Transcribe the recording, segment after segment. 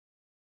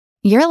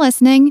You're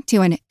listening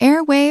to an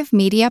Airwave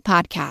Media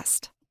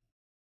Podcast.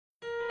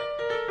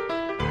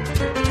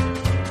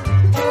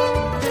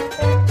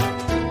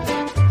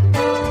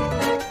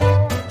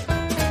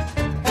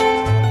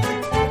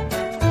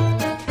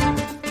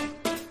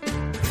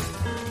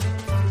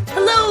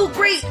 Hello,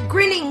 great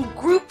grinning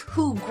group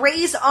who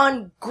graze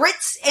on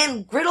grits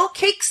and griddle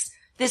cakes.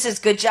 This is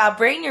Good Job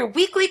Brain, your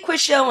weekly quiz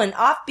show and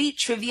offbeat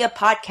trivia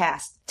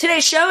podcast.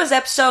 Today's show is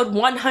episode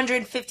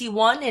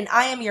 151, and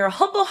I am your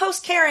humble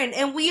host, Karen,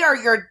 and we are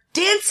your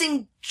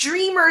dancing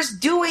dreamers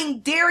doing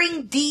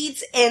daring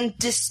deeds and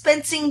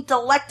dispensing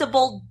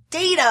delectable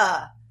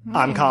data.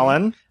 I'm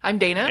Colin. I'm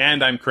Dana.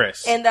 And I'm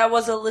Chris. And that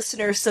was a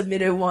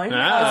listener-submitted one.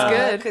 Ah.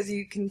 That's good. Because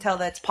you can tell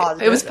that's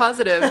positive. It was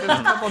positive. It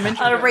was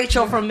complimentary.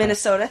 Rachel from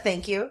Minnesota,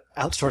 thank you.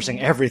 Outsourcing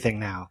everything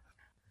now.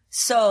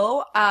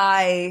 So,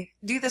 I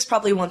do this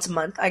probably once a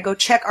month. I go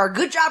check our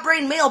Good Job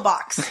Brain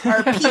mailbox,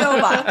 our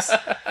P.O. box.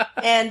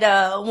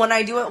 And when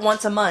I do it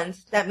once a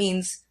month, that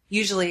means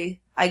usually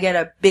I get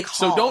a big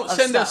haul So don't of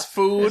send stuff. us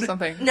food. Or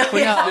something. No,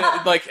 Please,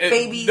 yeah.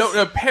 babies.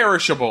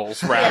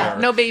 Perishables, rather. Yeah.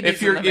 No babies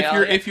If you're in the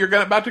mail, yeah. if you're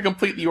about to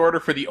complete the order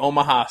for the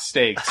Omaha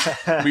steaks,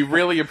 we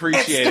really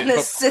appreciate it, gonna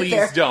but sit please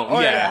there. don't.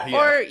 Or, yeah.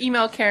 or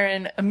email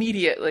Karen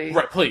immediately.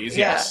 Right, please.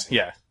 Yeah. Yes.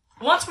 Yeah.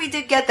 Once we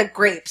did get the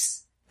grapes.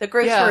 The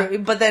grapes Yeah. were,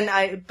 but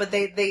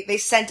they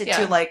sent it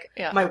to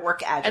Yeah. my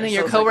work address. And then so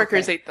your it was like,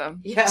 coworkers okay. ate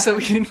them. Yeah. So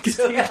we didn't get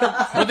to eat them.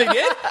 Oh, they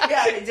did?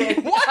 Yeah, they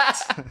did.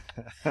 What?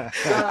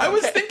 I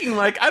was thinking,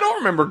 I don't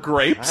remember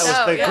grapes. That was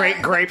Oh, the yeah.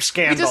 great grape We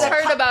scandal. just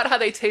heard about how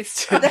they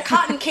tasted. The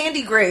cotton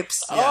candy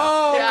grapes.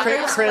 Oh, Yeah.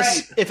 They're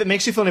Chris, great. if it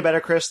makes you feel any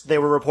better, Chris, they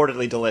were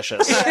reportedly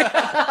delicious.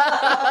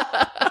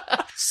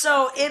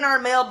 So in our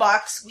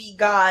mailbox, we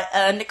got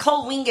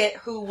Nicole Wingett,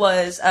 who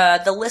was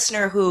the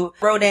listener who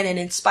wrote in and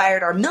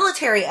inspired our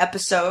military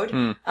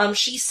episode.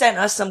 She sent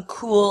us some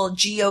cool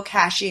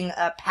geocaching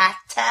path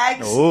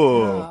tags.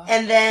 Ooh.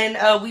 And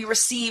then we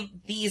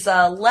received these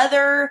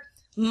leather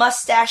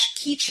mustache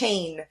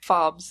keychain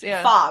Fobs,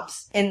 yeah.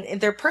 fobs. And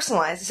they're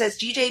personalized. It says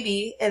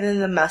GJB, and then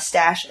the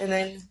mustache, and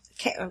then...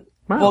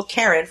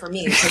 Karen for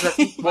me. Because of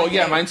Well,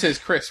 yeah, mine says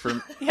Chris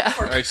for, Yeah.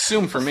 I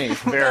assume for me.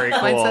 Very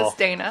cool. Mine says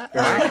Dana.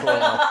 Very cool.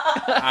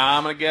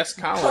 I'm gonna guess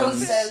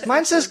Collins.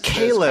 Mine says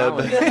Caleb.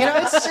 Colin. You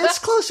know, it's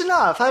close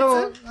enough. I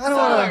don't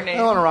want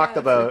to rock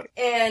the boat.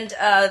 And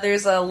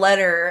there's a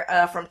letter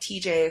from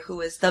TJ, who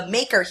is the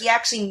maker. He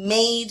actually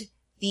made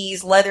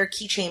these leather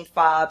keychain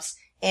fobs,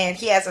 and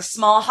he has a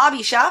small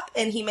hobby shop,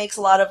 and he makes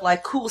a lot of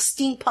cool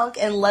steampunk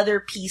and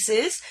leather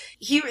pieces.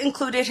 He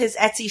included his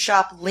Etsy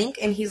shop link,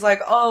 and he's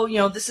like, oh,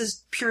 this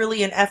is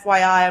purely an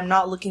FYI. I'm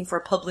not looking for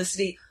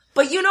publicity.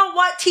 But you know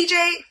what,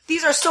 TJ?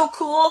 These are so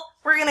cool.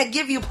 We're gonna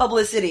give you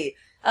publicity.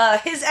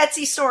 His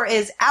Etsy store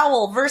is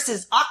Owl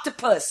versus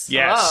Octopus.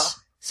 Yes.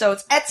 So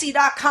it's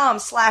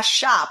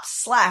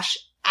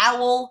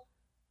etsy.com/shop/owl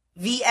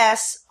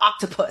vs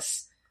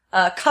octopus.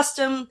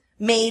 Custom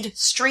made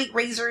straight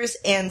razors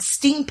and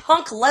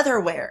steampunk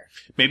leatherware.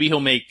 Maybe he'll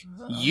make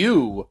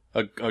you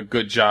a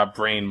Good Job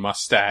Brain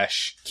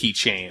mustache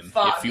keychain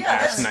if you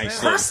ask that's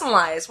nicely.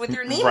 personalized with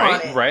your name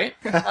on it. Right.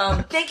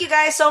 Thank you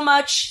guys so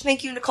much.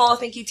 Thank you, Nicole.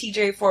 Thank you,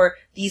 TJ, for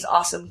these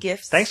awesome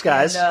gifts. Thanks,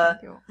 guys. And,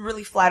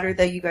 really flattered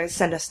that you guys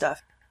send us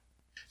stuff.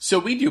 So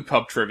we do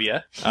pub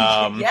trivia.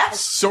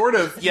 Yes. Sort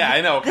of, yeah,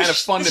 I know, kind of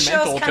This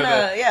fundamental show's to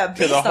kinda, the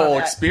based on whole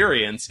that.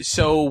 experience.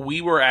 So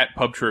we were at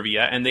pub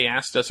trivia and they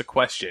asked us a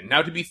question.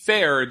 Now, to be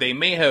fair, they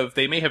may have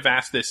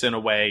asked this in a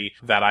way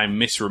that I'm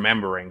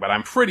misremembering, but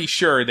I'm pretty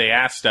sure they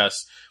asked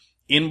us,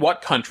 in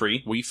what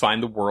country we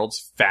find the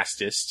world's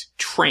fastest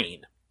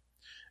train?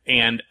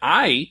 And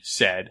I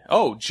said,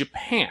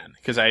 Japan,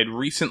 because I had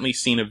recently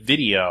seen a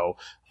video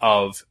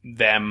of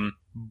them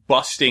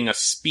busting a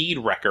speed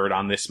record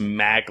on this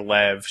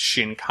maglev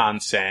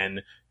Shinkansen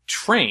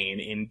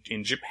train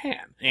in Japan.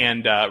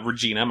 And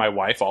Regina, my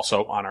wife,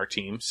 also on our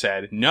team,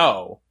 said,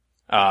 no,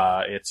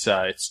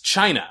 it's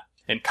China.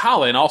 And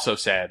Colin also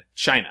said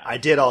China. I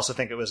did also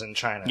think it was in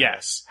China.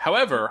 Yes.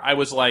 However, I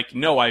was like,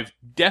 no, I've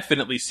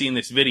definitely seen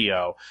this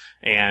video.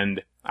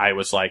 And I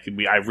was like,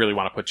 I really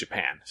want to put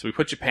Japan. So we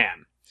put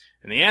Japan.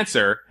 And the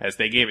answer, as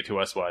they gave it to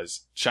us,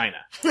 was China.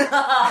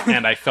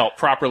 And I felt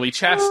properly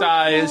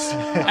chastised.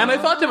 And I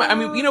thought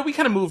to we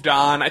kind of moved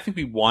on. I think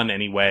we won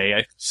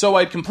anyway. So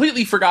I'd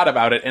completely forgot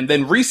about it. And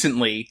then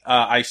recently,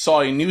 I saw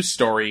a news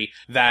story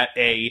that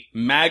a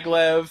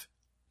maglev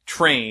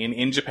train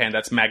in Japan,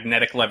 that's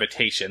magnetic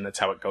levitation, that's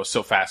how it goes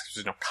so fast because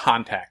there's no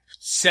contact,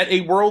 set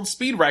a world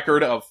speed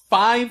record of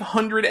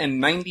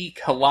 590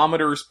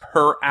 kilometers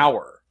per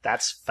hour.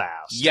 That's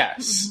fast.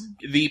 Yes.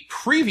 The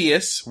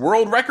previous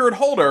world record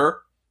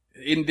holder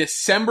in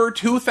December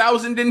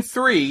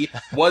 2003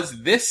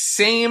 was this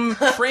same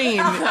train,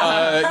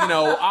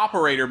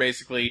 operator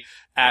basically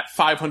at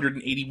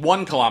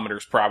 581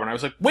 kilometers per hour. And I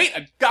was like, wait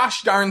a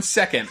gosh darn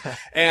second.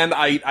 And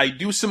I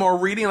do some more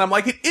reading and I'm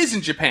like, it is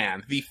in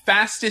Japan. The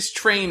fastest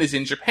train is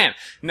in Japan.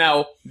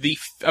 Now,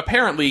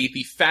 apparently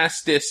the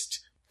fastest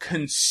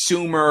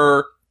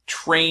consumer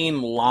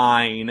train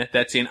line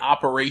that's in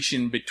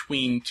operation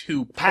between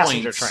two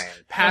Passenger points, train.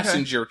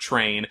 passenger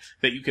train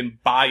that you can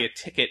buy a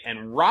ticket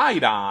and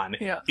ride on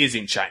is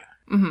in China.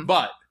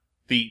 But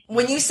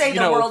when you say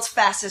the world's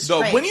fastest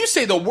train. When you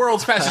say the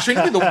world's fastest train,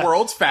 you mean the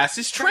world's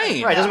fastest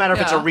train. Right, it doesn't matter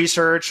if it's a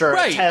research or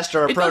a test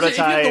or a prototype. If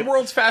you have the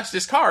world's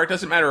fastest car, it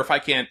doesn't matter if I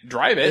can't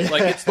drive it.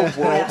 Like, it's the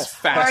world's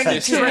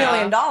fastest $2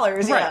 train. million,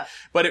 Right.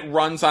 But it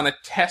runs on a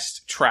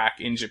test track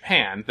in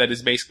Japan that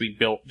is basically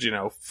built,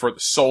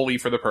 solely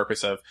for the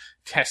purpose of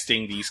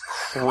testing these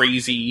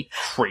crazy,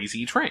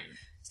 crazy trains.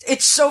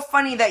 It's so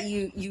funny that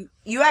you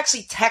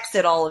actually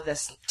texted all of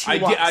this to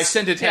us. I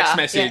sent a text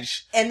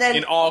message and then,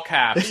 in all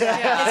caps. It's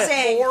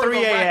saying, for 3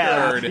 the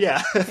a.m.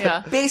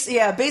 record.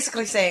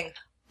 Basically saying,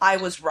 I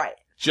was right.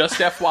 Just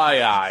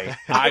FYI,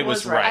 I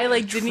was right.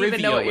 I didn't even Trivia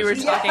know what you were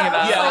was talking right.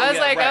 about. Yeah, I was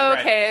yeah, like, right,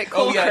 okay,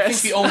 cool, Oh yeah, Chris. I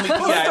think the only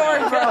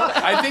story, bro.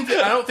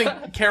 I don't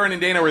think Karen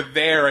and Dana were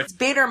there. It's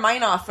Bader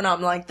Meinhof, and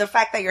I'm like, the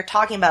fact that you're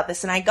talking about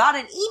this, and I got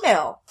an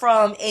email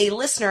from a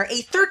listener,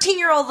 a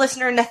 13-year-old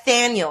listener,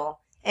 Nathaniel,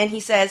 and he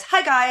says,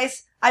 "Hi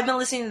guys, I've been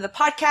listening to the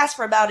podcast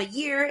for about a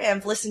year, and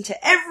I've listened to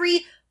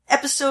every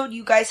episode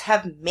you guys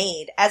have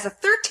made. As a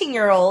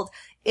 13-year-old,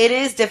 it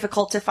is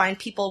difficult to find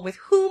people with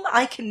whom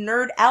I can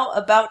nerd out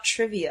about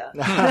trivia."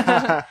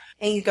 And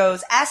he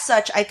goes, "As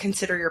such, I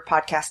consider your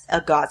podcast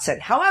a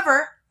godsend.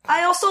 However,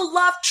 I also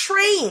love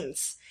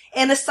trains.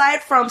 And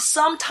aside from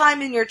some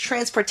time in your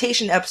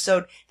transportation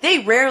episode, they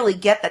rarely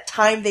get the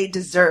time they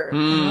deserve.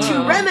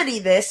 To remedy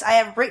this, I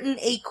have written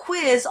a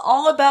quiz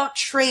all about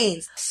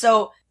trains."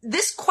 So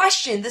this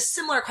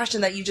similar question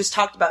that you just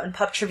talked about in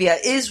Pub Trivia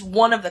is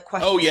one of the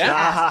questions. Oh, yeah? he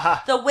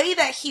asked. The way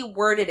that he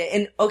worded it,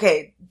 and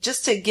okay,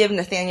 just to give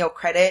Nathaniel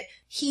credit,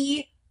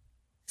 he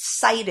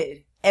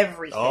cited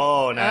everything.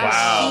 Oh, nice.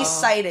 Wow. He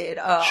cited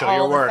Show all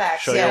your the work.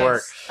 facts. Show your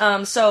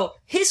work. So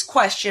his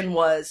question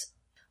was,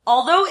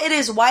 although it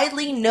is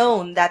widely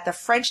known that the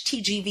French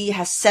TGV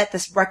has set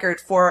this record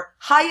for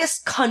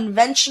highest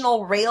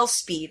conventional rail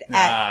speed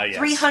at yes.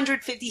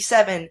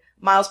 357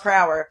 miles per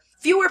hour,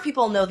 fewer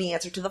people know the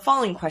answer to the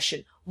following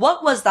question.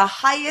 What was the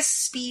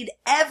highest speed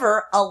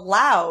ever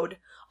allowed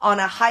on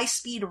a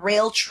high-speed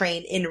rail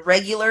train in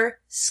regular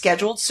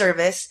scheduled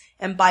service,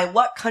 and by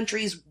what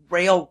country's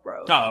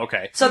railroad? Oh,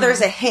 okay. So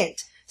there's a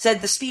hint.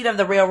 Said the speed of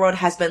the railroad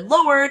has been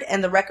lowered,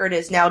 and the record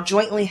is now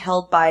jointly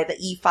held by the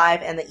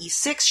E5 and the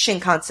E6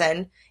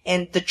 Shinkansen,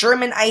 and the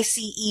German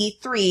ICE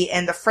 3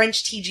 and the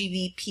French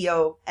TGV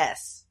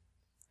POS.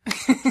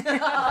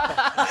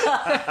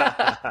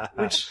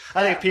 Which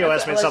I think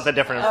POS means something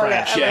different in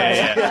French.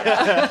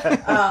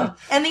 Yeah.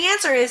 And the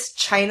answer is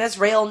China's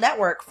rail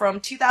network from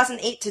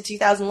 2008 to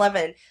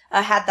 2011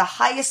 had the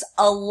highest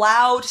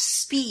allowed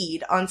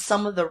speed on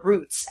some of the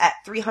routes at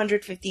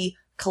 350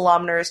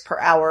 kilometers per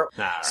hour.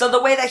 Right. So the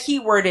way that he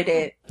worded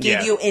it gave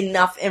Yeah. you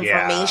enough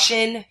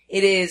information.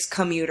 It is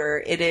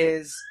commuter. It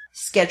is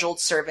scheduled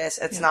service.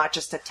 It's not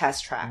just a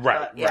test track.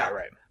 Right, But, yeah.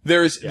 right.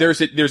 There's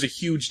a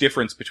huge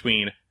difference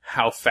between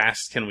how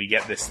fast can we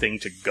get this thing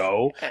to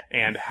go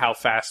and how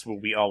fast will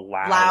we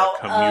allow a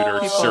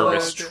commuter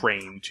service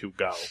train to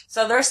go.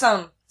 So there's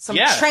some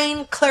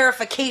train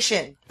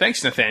clarification.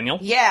 Thanks, Nathaniel.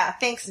 Yeah,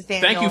 thanks,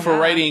 Nathaniel. Thank you for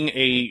writing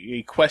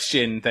a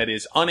question that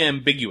is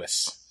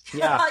unambiguous.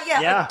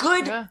 Yeah. A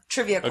good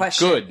trivia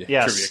question. A good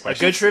Yes. trivia A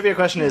question. good trivia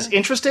question is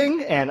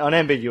interesting and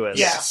unambiguous.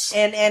 Yes.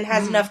 And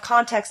has enough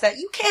context that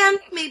you can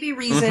maybe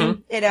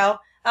reason it out.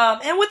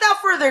 And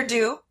without further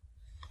ado,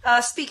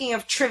 speaking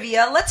of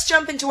trivia, let's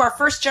jump into our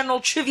first general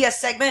trivia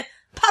segment,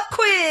 Pop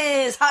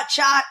Quiz Hot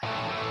Shot.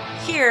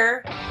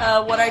 Here,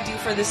 what I do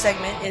for this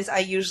segment is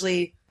I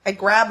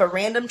grab a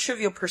random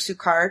Trivial Pursuit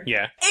card.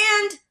 Yeah.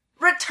 And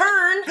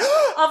return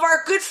of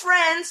our good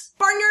friends,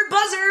 Barnyard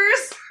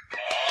Buzzers.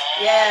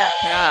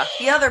 Yeah.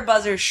 The other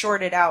buzzers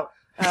shorted out.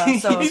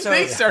 So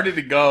they started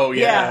to go,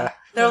 yeah.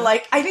 They're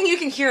like, I think you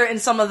can hear it in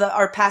some of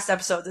our past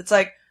episodes. It's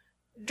like,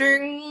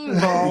 ding,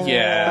 dong.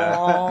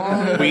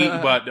 Yeah.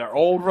 But they're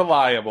old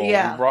reliable.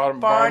 Yeah. We brought them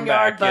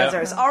Barnyard back.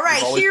 Buzzers. Yep. All right,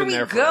 They've always here been we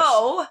there for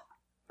go.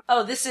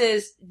 Oh, this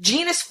is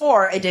Genus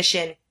 4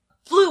 edition.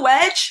 Blue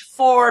Wedge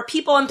for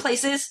people and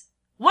places.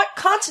 What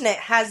continent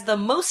has the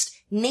most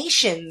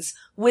nations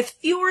with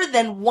fewer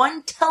than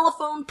one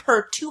telephone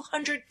per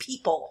 200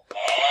 people?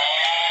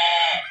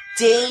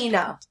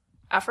 Dana.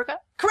 Africa?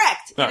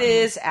 Correct. Oh. It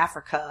is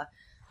Africa.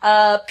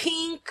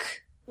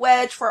 Pink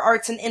Wedge for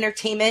arts and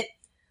entertainment.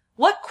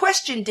 What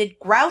question did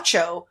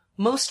Groucho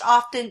most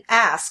often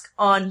ask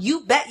on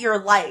You Bet Your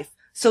Life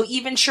so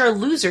even sure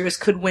losers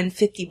could win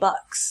 $50?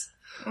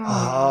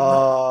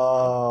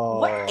 Oh.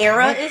 What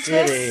era is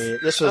did this? he?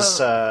 This was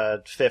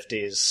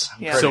 50s.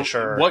 I'm Yeah. pretty So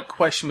sure. what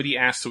question would he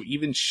ask so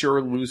even sure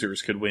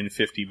losers could win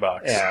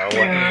 $50?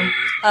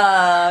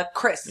 Yeah.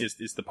 Chris.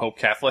 Is the Pope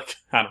Catholic?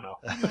 I don't know.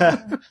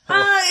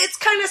 It's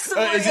kind of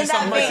similar Is it in that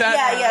something like vein.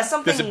 that? Yeah,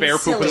 something There's a bear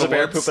poop in silly. There's a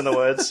bear woods. poop in the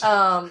woods.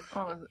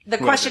 The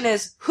question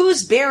is,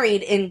 who's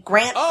buried in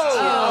Grant?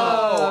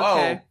 Oh,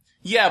 okay.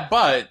 Yeah,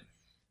 but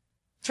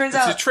Turns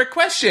It's a out, trick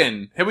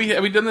question. Have we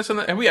done this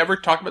have we ever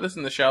talked about this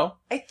in the show?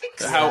 I think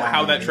so.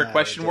 How that trick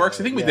question works?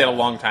 I think we did a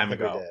long time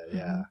ago.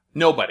 Yeah.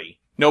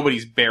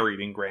 Nobody's buried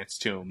in Grant's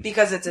tomb.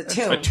 Because it's a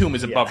tomb. A tomb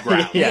is above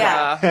ground.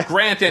 Yeah.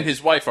 Grant and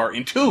his wife are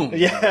entombed.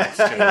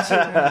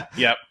 Yeah.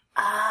 Yep.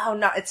 Oh,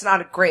 no, it's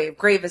not a grave.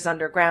 Grave is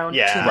underground.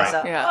 Yeah. Tomb is Right.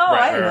 up. Yeah. Oh,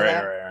 Right, I didn't know right,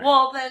 that. right.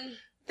 Well, then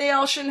they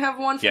all shouldn't have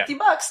won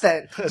 $50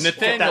 then. Nathaniel,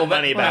 Get that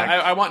money back.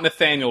 I want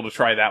Nathaniel to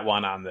try that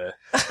one on the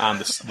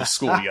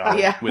schoolyard.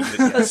 Yeah. With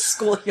the,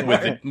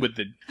 Schoolyard. with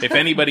the if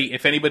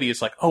anybody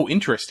is like, oh,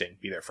 interesting,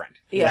 be their friend.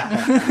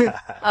 Yeah.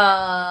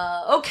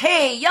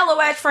 Okay, Yellow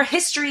Edge for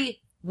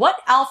history. What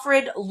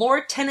Alfred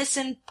Lord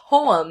Tennyson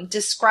poem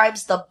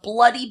describes the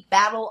bloody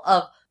Battle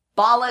of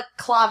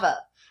Balaclava?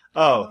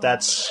 Oh,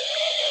 that's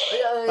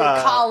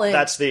Colin.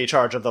 that's the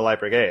charge of the Light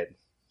Brigade.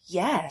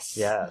 Yes.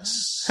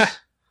 Yes.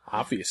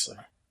 Obviously.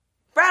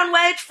 Brown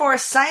Wedge for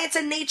science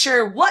and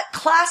nature. What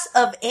class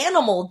of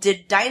animal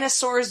did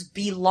dinosaurs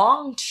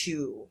belong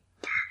to?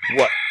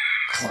 What?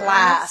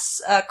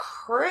 Class.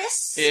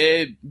 Chris?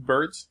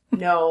 Birds?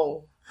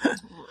 No.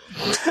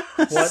 What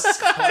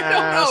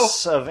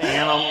class of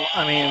animal?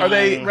 I mean, Are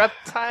they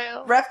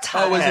Reptile?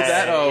 Reptile. Oh, is it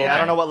that? Oh, yeah, I okay.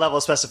 don't know what level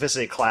of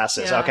specificity class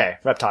is. Yeah. Okay,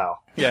 reptile.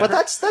 Yeah. But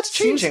that's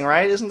changing,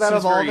 right? Isn't that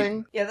seems very-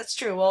 evolving? Yeah, that's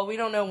true. Well, we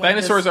don't know when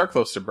Dinosaurs this... are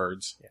close to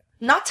birds.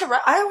 Not to...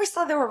 I always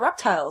thought they were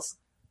reptiles.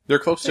 They're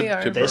close to They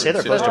are. birds. They say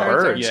they're close to Yeah.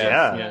 birds.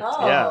 Yeah. Yeah.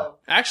 Oh. Yeah.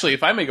 Actually,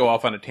 if I may go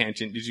off on a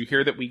tangent, did you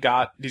hear that we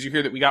got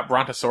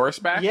Brontosaurus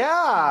back?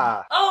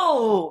 Yeah.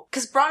 Oh,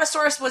 because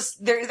Brontosaurus was...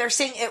 They're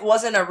saying it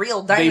wasn't a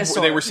real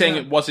dinosaur. They were saying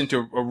it wasn't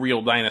a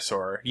real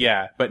dinosaur.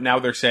 Yeah, but now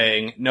they're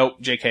saying nope,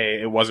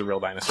 JK, it was a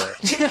real dinosaur.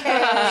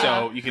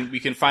 So we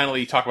can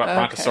finally talk about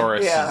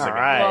Brontosaurus. Yeah. All again.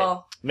 right.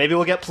 Well, Maybe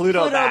we'll get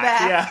Pluto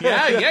back.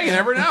 Yeah. Yeah, you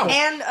never know.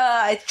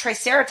 and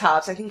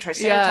Triceratops. I think Yeah,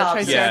 Triceratops.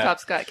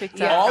 Triceratops got kicked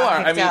Yeah. out. All got are.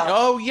 I kicked mean, out.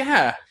 oh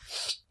yeah.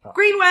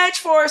 Green Wedge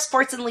for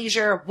sports and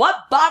leisure. What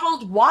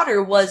bottled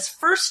water was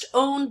first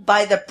owned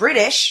by the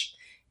British,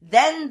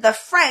 then the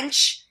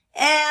French,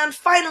 and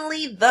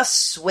finally the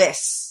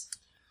Swiss?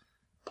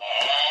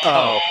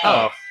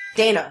 Oh.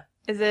 Dana.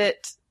 Is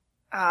it,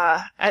 there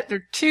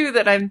are two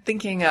that I'm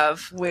thinking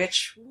of.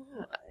 Which?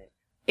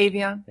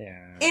 Avion?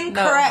 Yeah.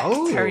 Incorrect.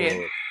 Oh.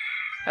 Perrier.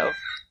 Oh.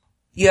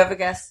 You have a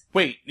guess?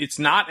 Wait, it's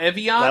not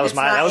Evian. That was It's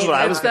my. not That was what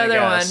I Avion. was It's the going to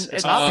other guess. one.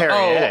 It's not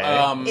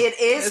Perrier. It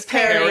is It's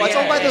Perrier. Perrier. Oh, it's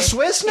owned by the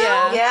Swiss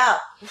now? Yeah.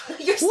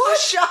 You're so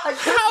shocked.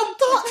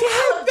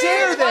 How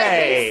dare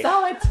they?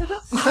 Sell it to the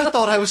I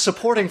thought I was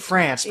supporting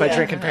France by Yeah.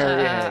 drinking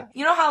Perrier.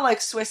 You know how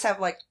like Swiss have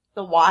like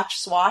the watch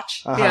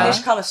swatch? Uh-huh. They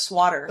should call it a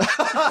swatter.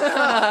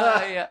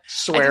 yeah.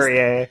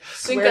 Swearier.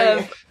 Think Swear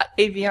of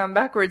Avion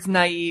backwards,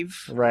 naive.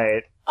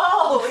 Right.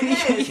 Oh,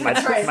 it is. My,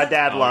 That's right. my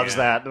dad loves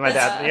that. My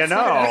dad, you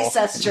know.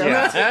 Recess joke.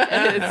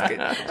 Yeah. It is good.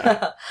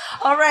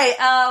 All right,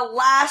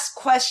 last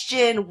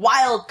question,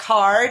 wild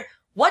card.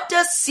 What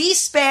does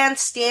C-SPAN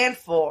stand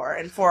for?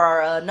 And for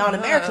our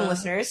non-American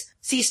listeners,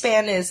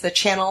 C-SPAN is the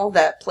channel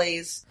that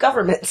plays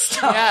government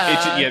stuff.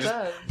 Yeah, yeah, it just-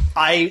 does.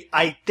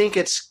 I think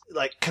it's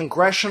like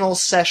Congressional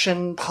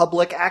Session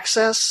Public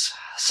Access,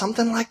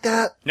 something like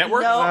that.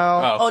 Network. No.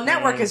 No. Oh,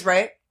 network is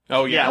right.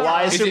 Oh yeah. Yeah, well,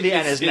 I Is assume it- the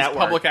N is network.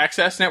 Public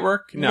access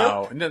network?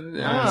 No. No, it's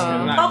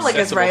not Public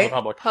is accessible to right.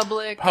 the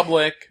Public.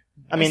 Public.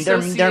 I mean, their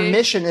Associate-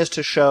 mission is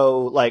to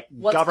show like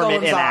What's government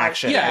going in on.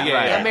 action. Yeah, yeah,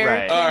 right, yeah.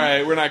 American- All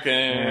right, we're not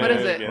gonna. What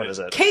is it? What is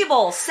it?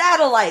 Cable,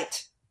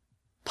 satellite,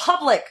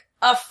 public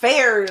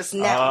affairs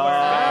network.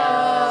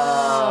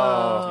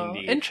 Oh,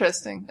 Indeed.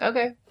 interesting.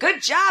 Okay.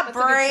 Good job, That's a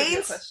good trivia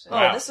brains. question. Oh,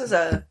 Wow. this was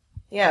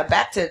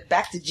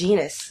back to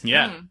genus.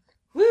 Yeah. Hmm.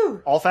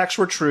 Woo. All facts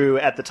were true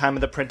at the time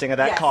of the printing of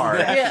that Yes. card.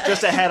 Yeah.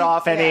 Just to head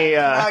off any,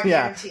 Yeah,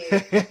 yeah.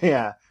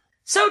 Yeah.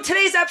 So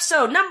today's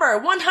episode, number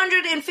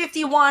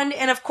 151,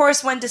 and of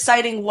course when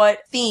deciding what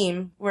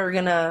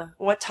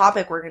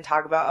topic we're gonna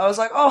talk about, I was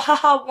like, oh,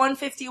 haha,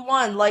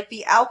 151, like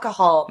the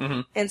alcohol.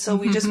 Mhm. And so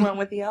we just went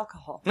with the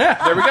alcohol.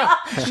 Yeah, there we go.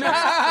 That's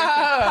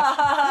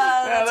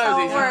that was how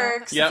it easy.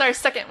 works. Yep. It's our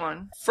second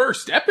one.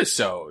 First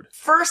episode.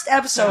 First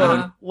episode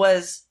Uh-huh.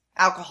 was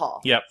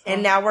alcohol. Yep.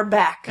 And now we're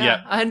back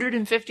Yeah.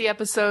 150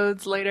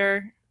 episodes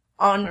later.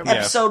 on Yeah.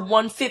 episode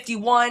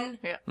 151.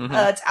 Yeah.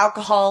 Mhm. It's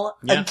alcohol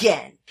Yeah.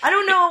 again. I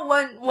don't know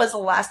when was the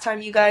last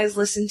time you guys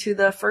listened to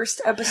the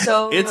first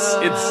episode. It's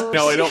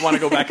no, I don't want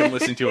to go back and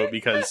listen to it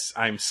because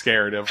I'm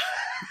scared of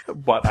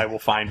what I will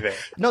find there.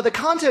 No, the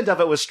content of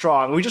it was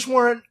strong. We just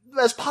weren't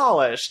as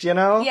polished, you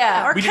know?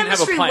 Yeah, our We didn't have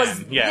a chemistry plan.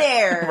 was Yeah.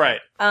 there. Right.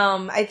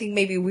 I think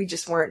maybe we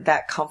just weren't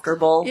that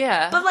comfortable.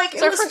 Yeah. But like,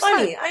 It's it our was first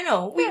funny. time. I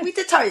know. We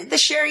did talk, the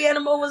sherry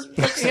animal was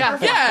like super Yeah.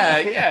 fun.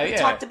 Yeah, We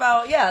talked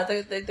about,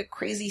 the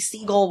crazy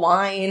seagull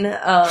wine.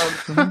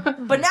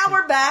 But now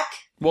we're back.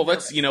 Well,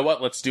 you know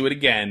what? Let's do it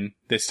again.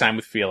 This time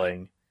with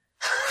feeling.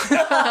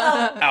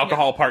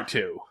 Alcohol Part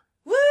 2.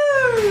 Woo!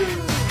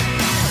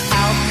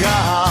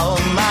 Alcohol,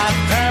 my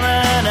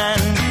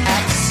permanent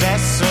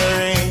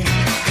accessory.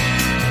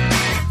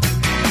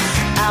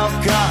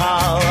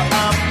 Alcohol,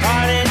 a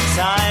party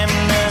time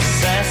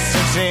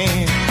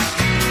necessity.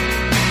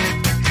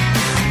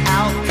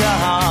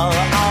 Alcohol,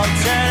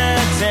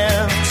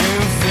 alternative to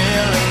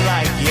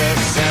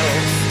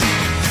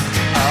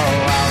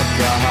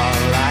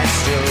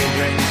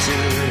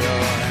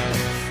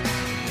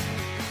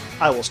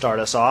I will start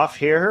us off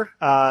here.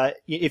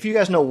 If you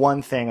guys know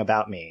one thing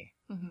about me,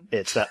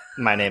 it's that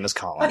my name is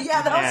Colin.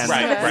 Yeah, that was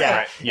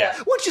Right. Yeah.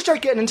 Once you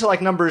start getting into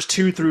like numbers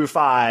 2 through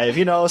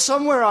 5,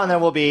 somewhere on there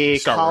will be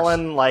Star Wars.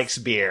 Colin likes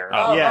beer.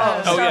 Oh.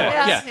 Yeah. Oh, Star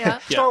yeah.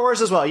 Wars. Star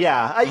Wars as well,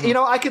 yeah.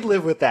 I could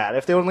live with that.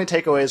 If the only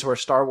takeaways were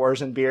Star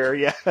Wars and beer,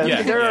 Yeah,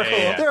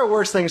 there are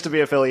worse things to be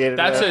affiliated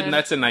with.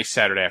 That's a nice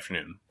Saturday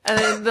afternoon. And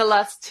then the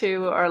last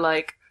two are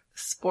like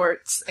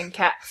sports and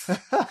cats.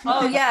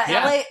 Oh yeah,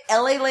 Yeah.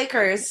 LA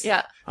Lakers.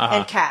 Yeah.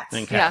 And cats.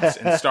 And cats.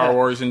 And Star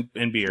Wars and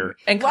beer.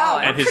 And Wow.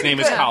 Colin. And his name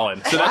is good.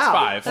 Colin. So that's Wow.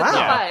 5. That's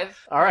yeah. 5.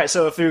 All right,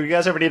 so if you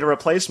guys ever need a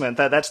replacement,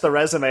 that's the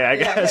resume, I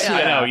guess.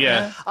 I know,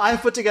 yeah.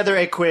 I've put together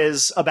a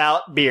quiz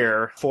about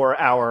beer for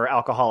our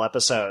alcohol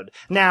episode.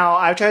 Now,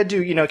 I've tried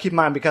to, keep in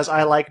mind, because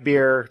I like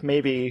beer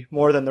maybe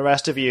more than the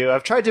rest of you,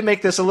 I've tried to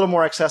make this a little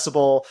more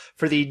accessible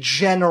for the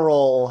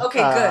general, Okay,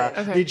 good.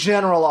 Okay. the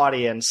general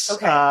audience.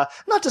 Okay.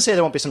 Not to say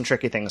there won't be some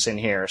tricky things in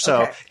here.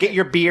 So Okay. get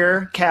your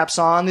beer caps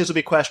on. These will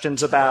be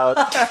questions about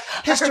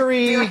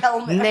history, Beer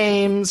helmet.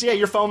 names. Yeah,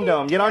 your foam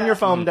dome. Get on your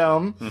foam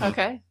dome.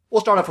 Okay. We'll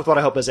start off with what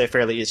I hope is a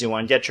fairly easy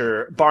one. Get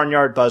your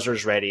barnyard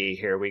buzzers ready.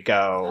 Here we Oh,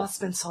 go. it's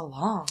been so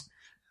long.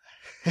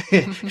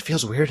 It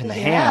feels weird in the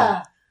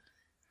hand.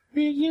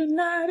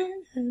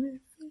 Reunited.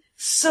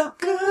 So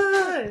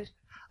good.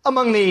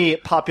 Among the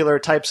popular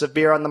types of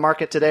beer on the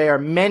market today are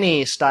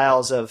many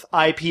styles of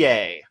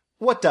IPA.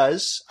 What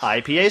does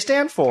IPA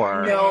stand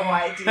for? No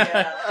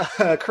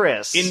idea.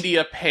 Chris.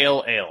 India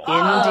Pale Ale.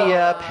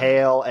 India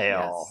Pale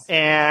Ale. Yes.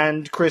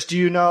 And Chris,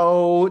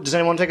 does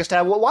anyone take a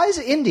stab? Well, why is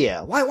it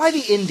India? Why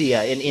the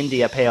India in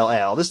India Pale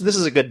Ale? This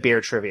is a good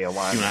beer trivia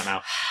one. Do not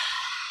know.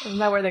 Isn't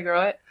that where they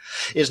grow it?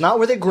 It's not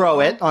where they grow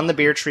it, on the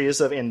beer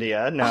trees of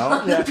India,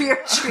 no. The beer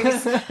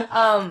trees.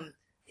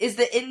 Is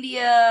the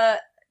India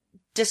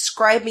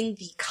describing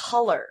the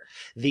color?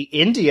 The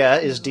India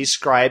is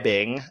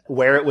describing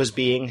where it was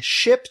being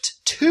shipped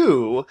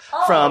to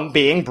from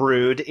being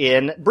brewed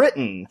in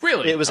Britain.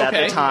 Really? It was at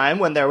Okay. the time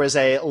when there was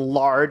a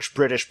large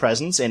British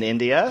presence in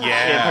India,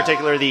 Yeah. in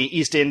particular the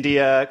East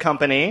India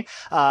Company,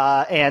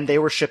 and they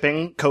were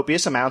shipping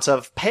copious amounts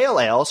of pale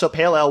ale. So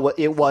pale ale,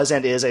 it was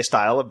and is a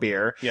style of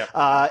beer. Yep.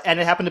 And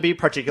it happened to be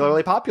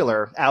particularly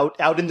popular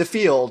out in the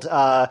field.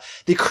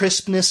 The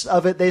crispness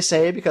of it, they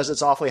say, because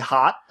it's awfully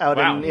hot out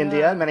Wow. in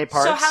India in many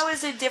parts. So how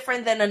is it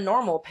different than a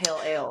normal pale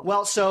ale?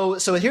 Well, so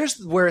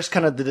here's where it's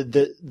kind of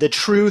the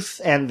truth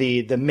and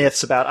the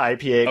myths about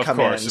IPA Of come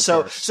course, in. of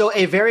So course. so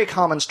a very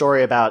common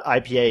story about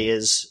IPA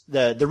is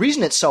the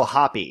reason it's so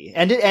hoppy,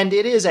 and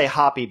it is a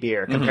hoppy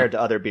beer compared to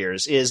other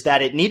beers, is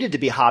that it needed to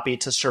be hoppy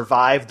to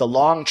survive the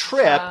long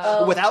trip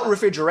without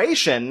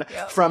refrigeration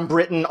from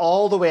Britain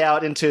all the way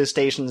out into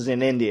stations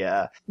in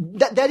India.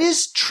 That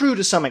is true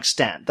to some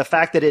extent. The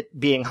fact that it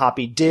being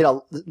hoppy did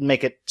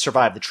make it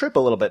survive the trip a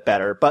little bit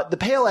better, but the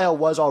pale ale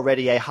was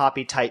already a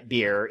hoppy type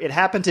beer. It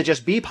happened to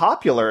just be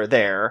popular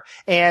there,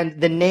 and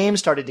the name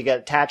started to get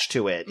attached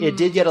to it. It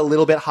did get a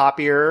little bit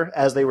hoppier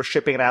as they were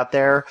shipping it out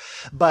there,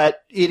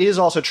 but it is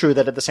also true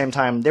that at the same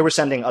time, they were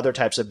sending other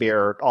types of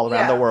beer all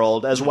around Yeah. the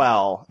world as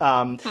well.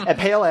 And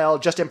pale ale,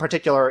 just in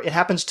particular,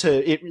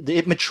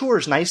 it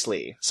matures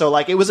nicely. So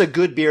like, it was a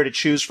good beer to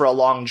choose for a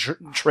long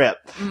trip.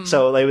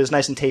 So it was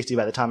nice and tasty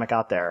by the time it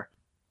got there.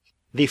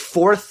 The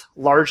 4th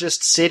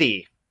largest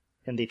city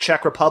in the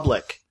Czech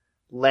Republic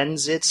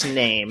lends its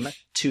name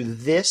to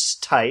this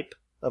type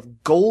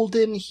of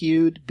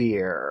golden-hued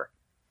beer.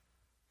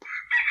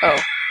 Oh.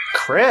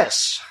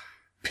 Chris.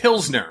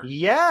 Pilsner.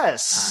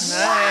 Yes.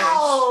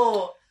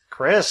 Wow.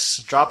 Chris,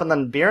 dropping the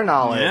beer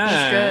knowledge.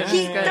 Yeah.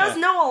 He does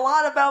know a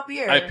lot about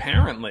beer.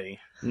 Apparently.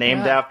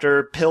 Named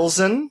after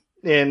Pilsen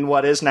in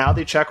what is now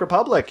the Czech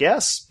Republic.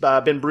 Yes.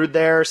 Been brewed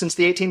there since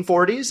the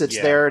 1840s. It's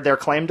Yeah. their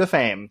claim to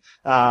fame.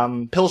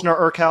 Pilsner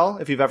Urquell,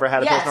 if you've ever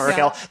had a Yes. Pilsner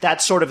Urquell,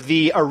 that's sort of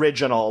the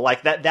original.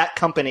 Like that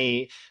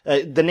company,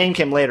 the name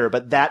came later,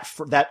 but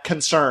that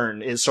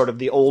concern is sort of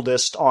the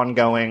oldest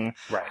ongoing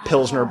Right.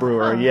 Pilsner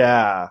brewer.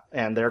 Yeah.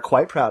 And they're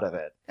quite proud of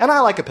it. And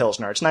I like a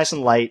Pilsner. It's nice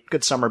and light.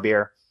 Good summer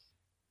beer.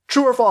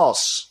 True or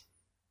false?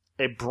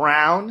 A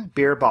brown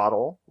beer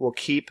bottle will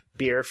keep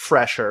beer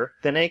fresher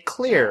than a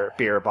clear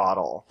beer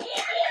bottle.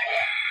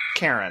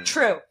 Karen.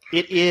 True.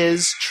 It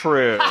is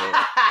true.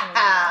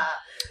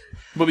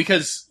 But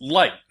because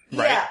light,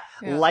 right? Yeah.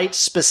 Yeah. Light,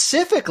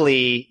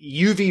 specifically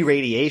UV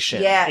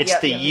radiation. Yeah, It's yeah,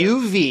 the yeah.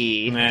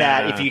 UV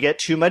that Yeah. if you get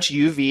too much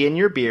UV in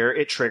your beer,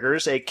 it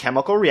triggers a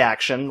chemical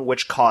reaction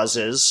which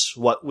causes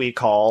what we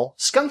call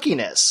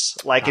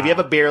skunkiness. Like if you have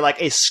a beer like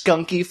a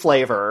skunky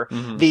flavor,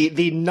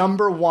 the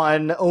number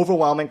one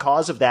overwhelming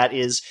cause of that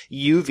is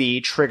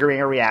UV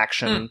triggering a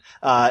reaction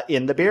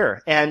in the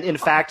beer. And in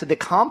fact, the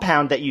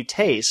compound that you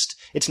taste,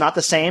 it's not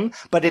the same,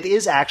 but it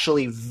is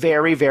actually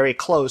very, very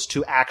close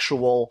to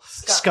actual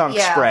skunk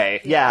Yeah.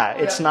 spray. Yeah,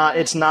 it's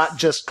not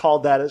just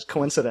called that as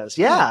coincidence.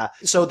 Yeah.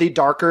 So the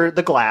darker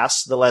the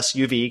glass, the less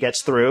UV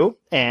gets through,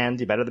 and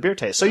the better the beer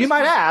tastes. So you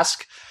might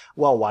ask,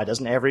 well, why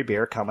doesn't every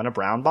beer come in a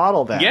brown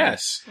bottle then?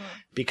 Yes.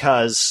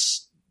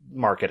 Because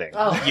marketing.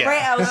 Oh,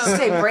 Yeah. I was just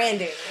saying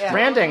branding. Yeah.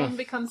 Branding.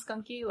 Become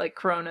skunky, like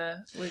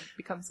Corona would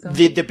become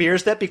skunky. The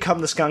beers that become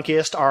the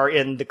skunkiest are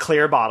in the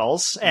clear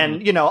bottles.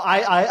 And, you know,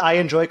 I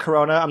enjoy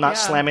Corona. I'm not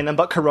slamming them,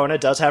 but Corona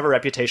does have a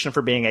reputation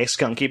for being a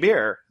skunky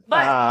beer.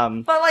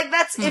 But like,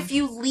 that's if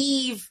you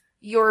leave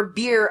your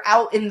beer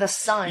out in the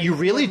sun. You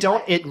really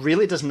don't, it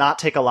really does not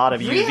take a lot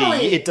of UV.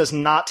 Really? It does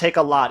not take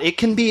a lot. It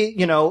can be,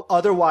 you know,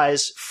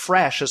 otherwise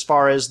fresh as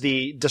far as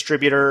the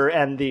distributor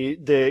and the,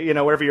 you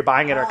know, wherever you're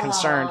buying it are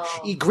concerned.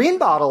 Green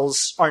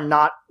bottles are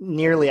not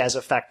nearly as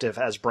effective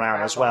as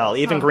brown as well.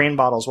 Even green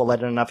bottles will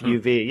let in enough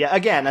UV. Yeah,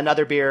 again,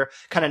 another beer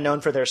kind of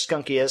known for their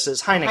skunkiest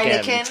is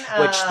Heineken.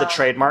 Which the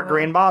trademark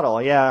green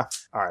bottle. Yeah.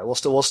 All right.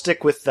 We'll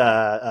stick with,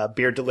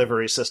 beer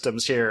delivery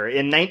systems here.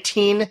 In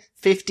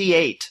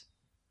 1958,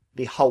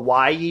 the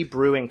Hawaii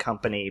Brewing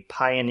Company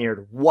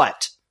pioneered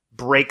what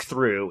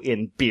breakthrough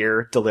in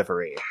beer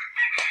delivery?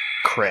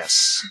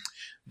 Chris.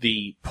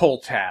 The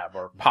pull tab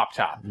or pop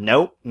top.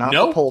 Nope, not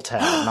Nope. the pull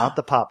tab, not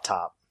the pop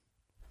top.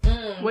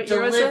 What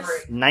year was this?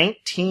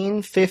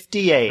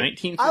 1958.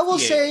 1958. I will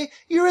say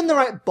you're in the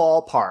right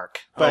ballpark,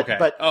 but okay.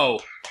 but Oh,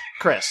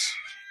 Chris,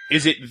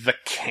 is it the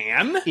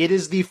can? it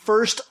is the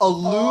first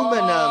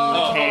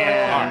aluminum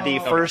can. The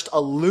first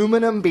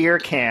aluminum beer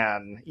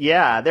can.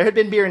 Yeah, there had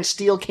been beer in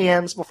steel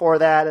cans before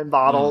that and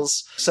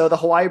bottles. So the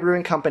Hawaii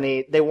Brewing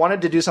Company, they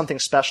wanted to do something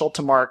special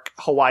to mark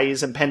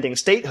Hawaii's impending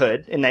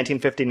statehood in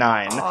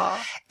 1959.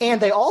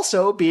 And they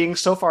also, being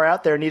so far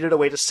out there, needed a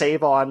way to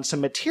save on some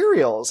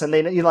materials. And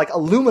they, you know, like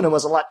aluminum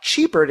was a lot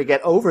cheaper to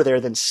get over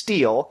there than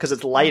steel because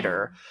it's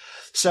lighter.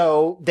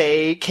 So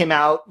they came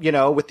out, you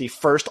know, with the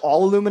first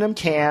all aluminum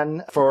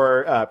can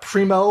for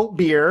Primo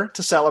beer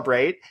to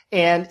celebrate,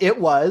 and it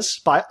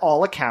was, by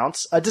all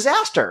accounts, a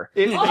disaster.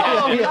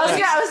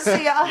 I was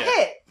saying a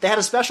hit. They had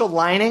a special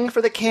lining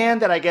for the can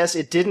that I guess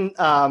it didn't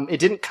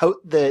coat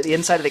the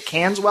inside of the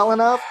cans well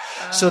enough.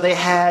 So they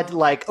had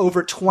like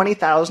over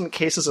 20,000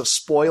 cases of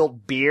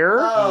spoiled beer.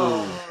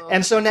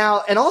 And so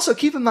now, and also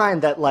keep in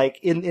mind that like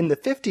in the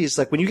 50s,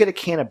 like when you get a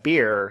can of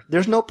beer,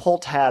 there's no pull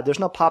tab, there's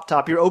no pop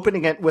top. You're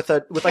opening it with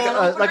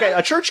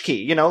a church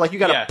key, you know, like you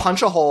gotta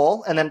punch a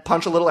hole and then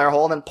punch a little air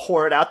hole and then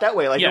pour it out that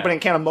way, like you're opening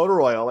a can of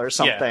motor oil or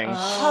something.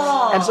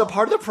 And so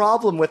part of the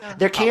problem with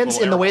their cans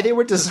in the way they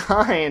were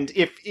designed,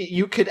 if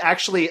you could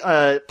actually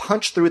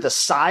punch through the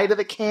side of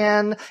the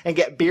can and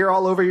get beer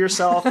all over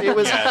yourself. It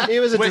was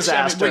a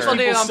disaster. People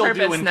do on still do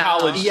purpose in now.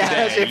 college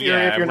Yes, today. if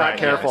you're not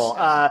careful.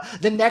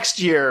 The next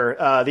year,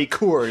 the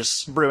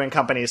Coors Brewing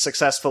Company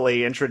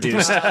successfully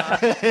introduced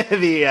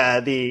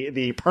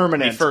the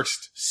permanent. The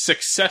first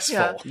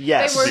successful.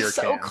 Yes. They were beer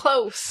so can.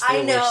 close.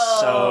 I know.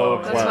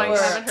 so That's why I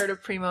close. haven't heard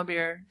of Primo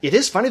beer. It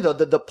is funny though,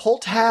 the pull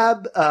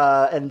tab,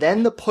 and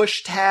then the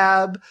push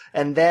tab,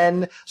 and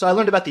then, so I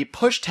learned about the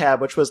push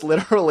tab, which was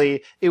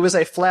literally, it was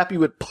a flap you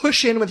would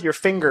push in with your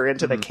finger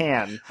into the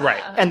can.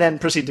 Right. And then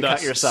proceed to cut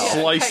Thus yourself.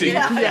 Slicing.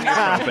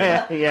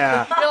 Yeah.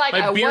 You're like,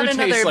 My I beer want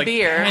tastes another like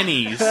beer.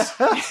 pennies.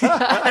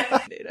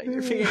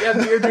 Your finger, yeah,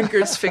 beer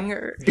drinker's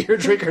finger. Beer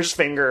drinker's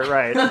finger,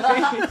 right.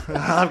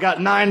 I've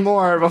got 9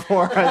 more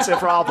before it's a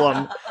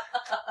problem.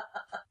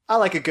 I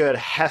like a good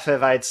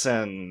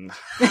Hefeweizen.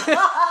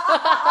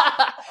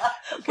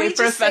 We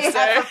just say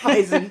Professor.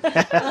 Hefeweizen.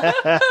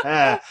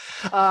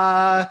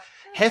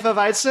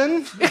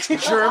 Hefeweizen. It's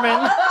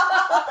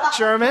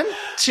German.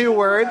 2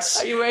 words.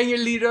 Are you wearing your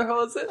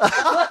lederhosen?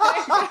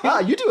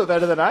 You do it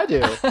better than I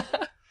do.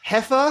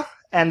 Hefe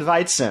and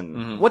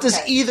Weizen. What does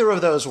either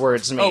of those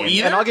words mean? Oh,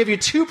 either? And I'll give you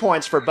 2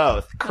 points for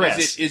both.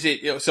 Chris. Is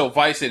it, so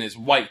Weizen is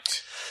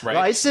white, right?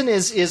 Weizen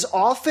is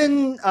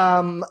often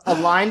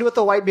aligned with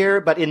the white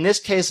beer, but in this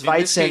case,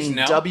 Weizen,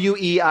 no?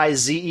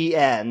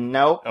 Weizen.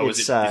 No, Oh, it's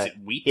is it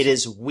wheat? It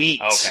is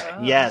wheat. Okay.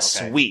 Yes,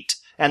 Okay. wheat.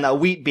 And a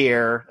wheat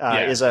beer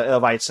is a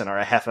Weizen or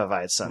a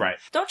Hefeweizen. Right.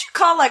 Don't you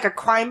call like a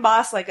crime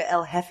boss like a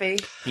El Jefe?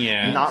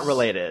 Yeah. Not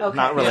related. Okay.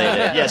 Not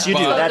related. Yes, you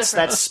do. But-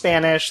 That's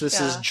Spanish. This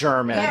is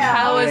German. Yeah.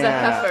 Cow is a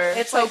Yeah. heifer.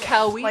 It's so like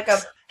cow wheat. like a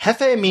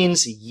Hefe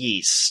means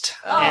yeast.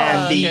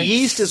 and the okay.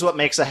 yeast is what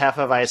makes a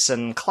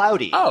Hefeweizen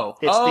cloudy. Oh.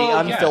 It's Oh, the yeah,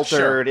 unfiltered,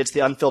 sure. it's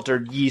the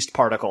unfiltered yeast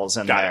particles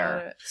in Got it.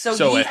 there. So a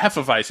yeast,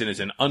 Hefeweizen is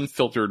an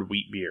unfiltered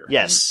wheat beer.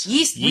 Yes.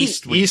 yeast wheat.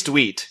 Yeast wheat. Yeast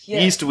wheat. Yeah.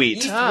 Yeast wheat.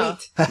 Yeast Ah.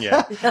 wheat.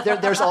 Yeah.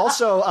 There's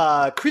also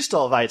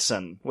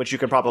Kristallweizen, which you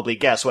can probably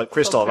guess what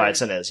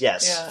Kristallweizen is.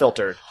 Yes, Yeah.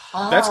 filtered,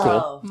 That's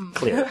cool. Who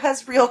clear.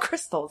 has real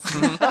crystals?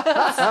 Of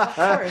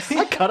course.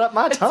 I cut up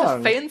my It's a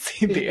tongue.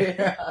 fancy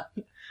beer.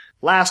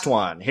 Last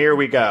one. Here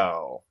we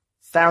go.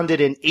 Founded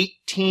in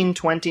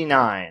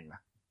 1829.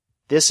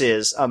 This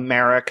is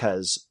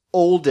America's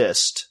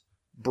oldest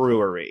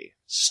brewery.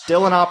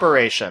 Still in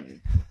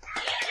operation.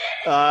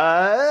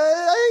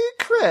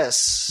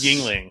 Chris.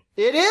 Yingling.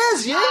 It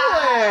is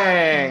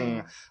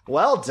Yingling!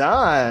 Well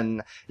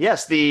done.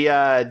 Yes, the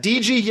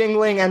DG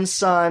Yingling and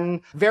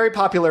Son, very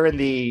popular in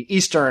the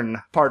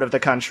eastern part of the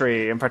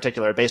country in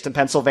particular, based in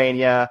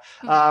Pennsylvania.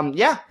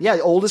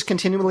 Oldest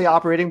continually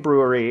operating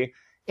brewery.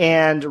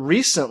 And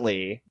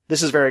recently,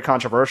 this is very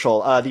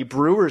controversial. The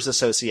Brewers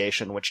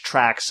Association, which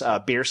tracks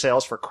beer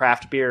sales for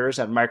craft beers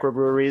and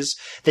microbreweries,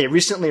 they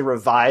recently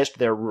revised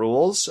their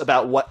rules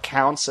about what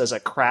counts as a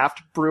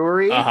craft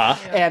brewery.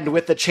 And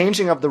with the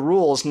changing of the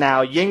rules,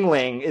 now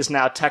Yuengling is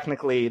now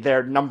technically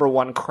their number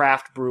one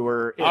craft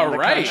brewer in the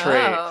country.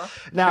 Oh.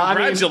 Now,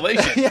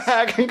 Congratulations. I mean,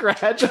 yeah,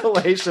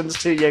 congratulations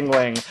to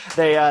Yuengling.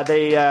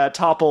 They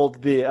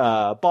toppled the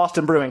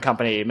Boston Brewing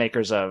Company,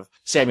 makers of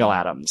Samuel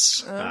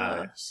Adams.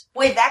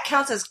 Wait, that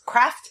counts as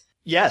craft?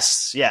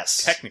 Yes.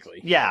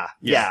 Technically. Yeah.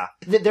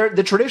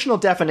 The traditional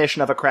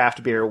definition of a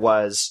craft beer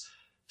was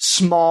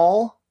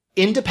small,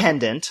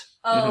 independent,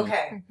 Oh,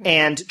 okay.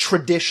 and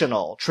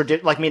traditional,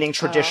 meaning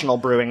traditional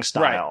brewing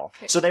style.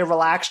 Right. So they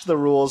relaxed the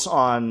rules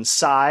on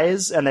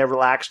size and they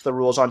relaxed the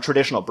rules on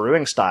traditional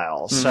brewing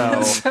style.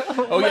 So,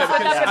 Oh, yeah,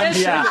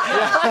 because,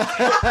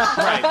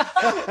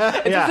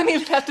 right. It doesn't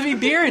even have to be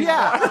beer anymore.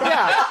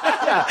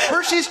 yeah.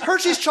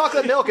 Hershey's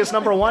chocolate milk is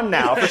number one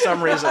now for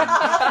some reason.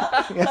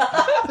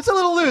 It's a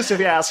little loose if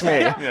you ask me.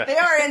 They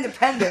are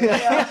independent.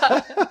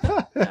 Yeah.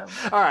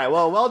 All right,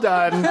 well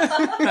done.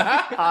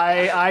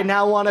 I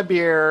now want a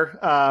beer,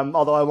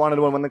 although I wanted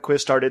one when the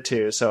quiz started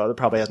too, so it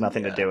probably has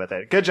nothing to do with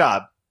it. Good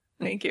job.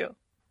 Thank you.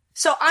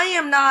 So I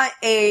am not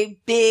a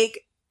big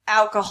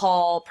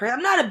alcohol person.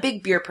 I'm not a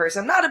big beer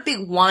person. I'm not a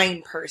big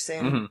wine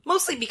person.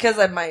 Mostly because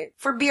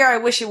for beer, I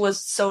wish it was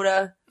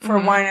soda. For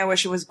wine, I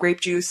wish it was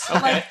grape juice.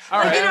 Okay. All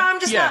right. You know,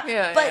 I'm just not.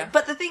 Yeah,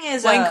 but the thing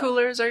is, Wine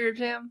coolers are your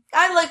jam?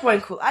 I like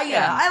wine cooler.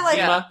 I like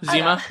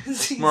Zima?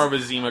 I- More of a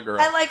Zima girl.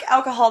 I like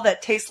alcohol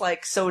that tastes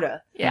like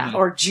soda. Yeah.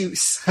 Or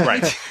juice.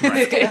 Right.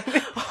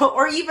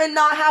 Or even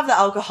not have the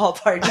alcohol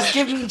part. Just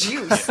give me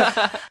juice.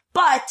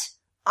 But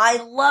I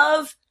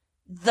love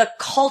the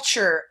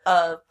culture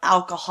of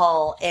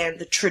alcohol and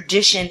the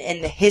tradition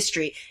and the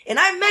history. And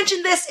I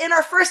mentioned this in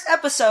our first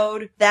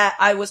episode that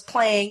I was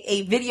playing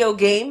a video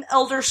game,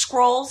 Elder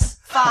Scrolls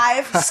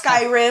 5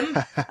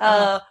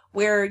 Skyrim,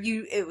 where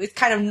it's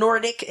kind of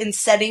Nordic in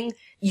setting.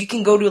 You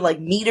can go to like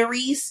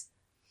meaderies.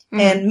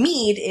 And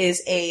mead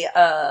is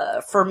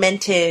a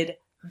fermented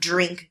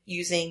drink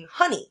using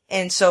honey.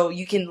 And so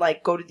you can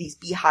like go to these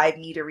beehive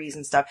meaderies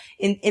and stuff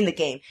in the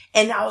game.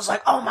 And I was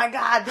like, oh my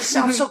God, this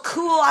sounds so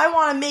cool. I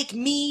want to make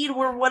mead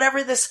or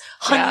whatever this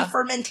honey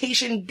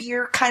fermentation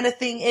beer kind of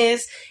thing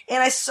is.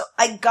 And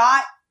I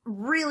got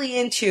really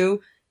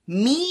into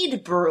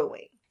mead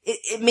brewing.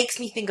 It makes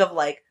me think of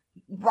like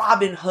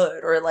Robin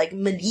Hood or like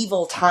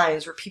medieval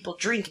times where people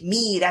drink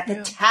mead at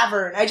the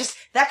tavern.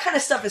 That kind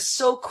of stuff is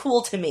so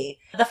cool to me.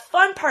 The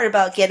fun part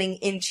about getting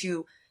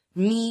into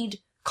mead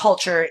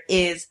culture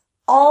is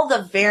all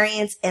the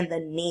variants and the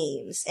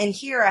names. And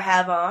here I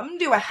have, I'm going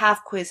to do a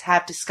half quiz,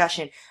 half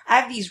discussion. I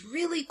have these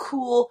really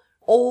cool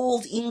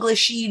old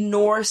Englishy,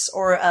 Norse,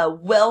 or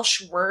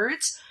Welsh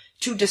words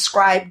to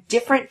describe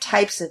different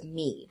types of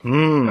mead.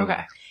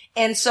 Okay.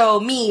 And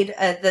so mead,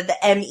 the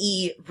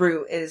M-E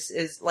root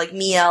is like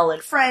miel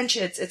in French.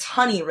 It's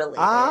honey related.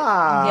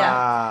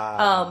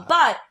 Yeah.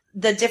 But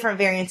the different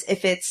variants,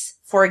 if it's,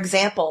 for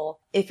example,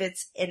 if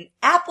it's an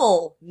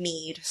apple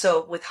mead,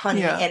 so with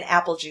honey and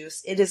apple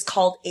juice, it is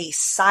called a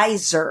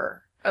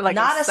sizer. Like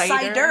Not a cider?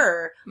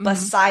 cider, but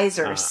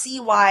sizer.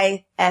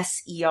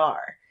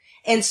 C-Y-S-E-R.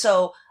 And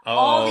so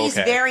all these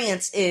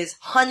variants is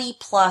honey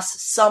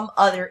plus some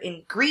other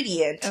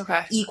ingredient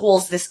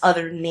equals this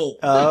other name.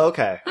 Oh,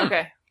 okay.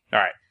 Okay. All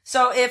right.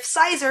 So if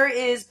sizer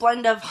is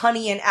blend of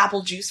honey and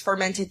apple juice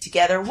fermented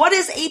together, what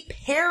is a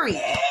perry?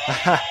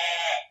 It's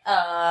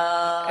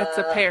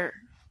a pear.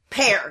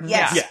 Pear,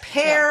 yes. Yeah.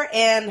 Pear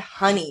and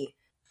honey.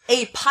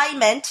 A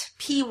pyment,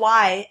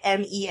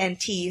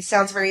 P-Y-M-E-N-T,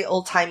 sounds very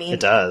old-timey. It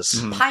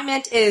does.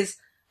 Pyment is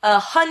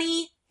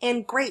honey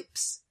and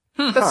grapes.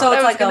 So I it's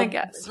was like gonna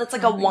guess. it's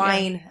like a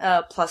wine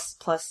plus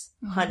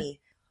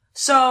honey.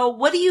 So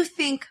what do you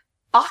think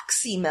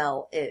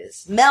oxymel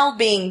is? Mel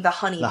being the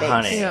honey The base.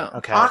 honey. Yeah.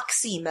 Okay.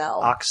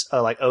 Oxymel.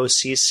 Like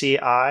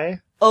O-C-C-I?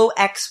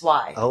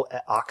 O-X-Y.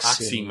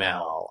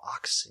 Oxymel.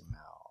 Oxymel.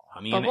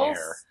 Honey and Bubbles?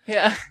 air.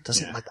 Yeah.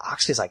 Doesn't like the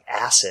oxy is like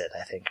acid,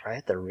 I think,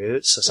 right? The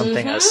root, so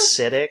something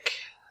acidic,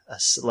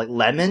 like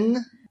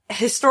lemon.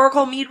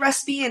 Historical mead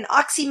recipe, and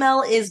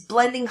oxymel is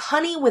blending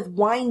honey with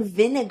wine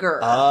vinegar.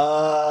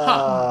 Oh,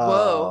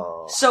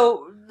 Whoa.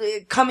 So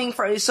it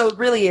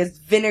really is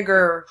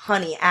vinegar,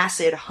 honey,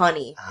 acid,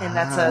 honey, and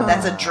that's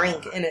a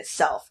drink in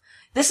itself.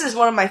 This is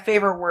one of my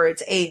favorite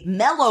words. A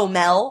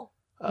mellowmel.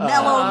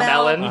 Mellowmel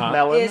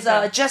melon is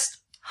just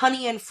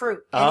honey and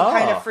fruit, any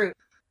kind of fruit.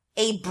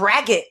 A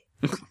braggot.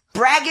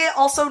 Braggot,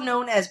 also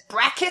known as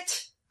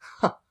bracket.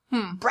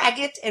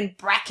 Braggot and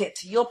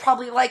bracket. You'll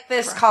probably like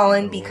this,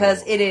 Colin,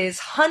 because it is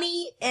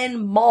honey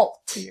and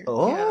malt.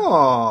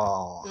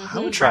 Oh, I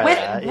would try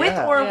that. With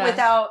or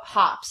without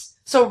hops.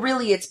 So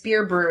really it's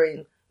beer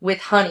brewing with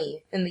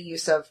honey in the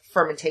use of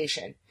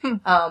fermentation.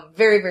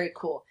 Very, very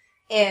cool.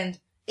 And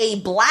a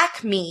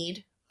black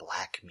mead.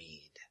 Black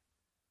mead.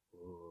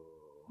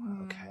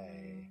 Ooh,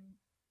 okay.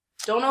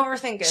 Don't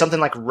overthink it. Something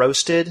like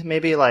roasted,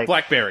 maybe like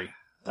Blackberry.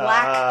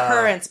 Black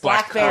currants,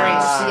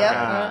 blackberries.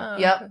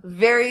 currants. Yep.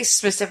 Very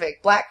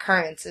specific. Black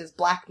currants is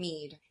black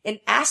mead. And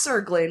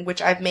Acerglyn,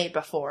 which I've made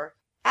before.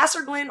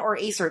 Acerglyn or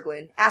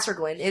Acerglyn.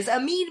 Acerglyn is a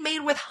mead made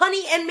with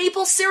honey and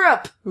maple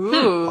syrup.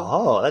 Ooh.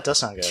 Oh, that does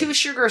sound good. 2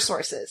 sugar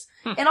sources.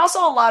 And also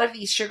a lot of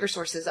these sugar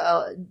sources,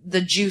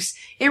 the juice,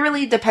 it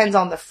really depends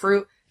on the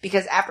fruit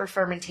because after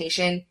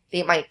fermentation,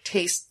 they might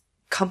taste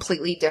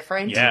completely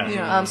different.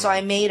 Yeah. So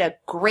I made a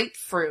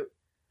grapefruit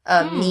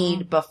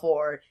mead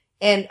before.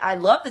 And I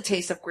love the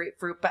taste of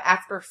grapefruit, but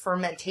after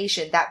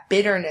fermentation, that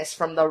bitterness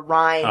from the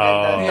rind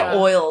and the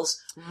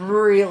oils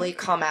really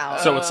come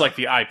out. So it's like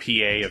the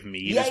IPA of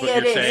mead, is what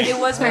it you're is. saying? It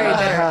was very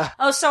bitter.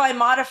 So I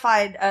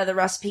modified the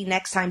recipe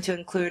next time to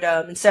include,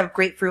 instead of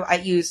grapefruit, I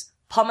use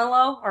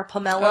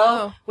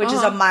pomelo, which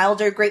is a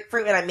milder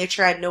grapefruit, and I made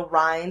sure I had no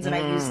rinds, and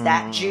I used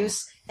that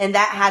juice. And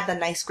that had the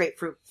nice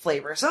grapefruit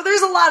flavor. So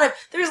there's a lot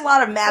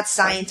of mad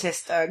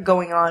scientist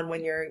going on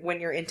when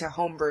you're into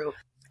homebrew.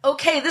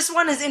 Okay, this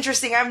one is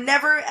interesting. I've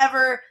never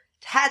ever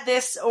had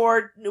this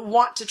or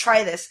want to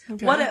try this.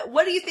 Okay.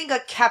 What do you think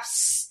of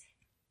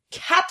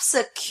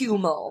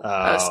capsicumel?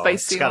 Spicy.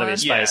 It's gotta be one.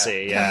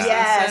 spicy. Yeah.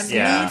 Yes,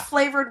 Yeah. mead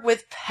flavored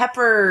with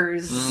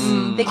peppers.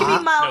 They can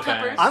be mild no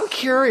peppers. thanks. I'm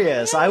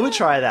curious. I would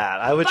try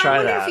that. I would But I try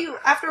wonder that. if you,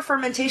 after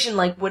fermentation,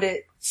 would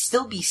it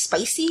still be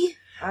spicy?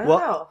 I don't Well,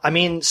 know. I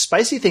mean,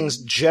 spicy things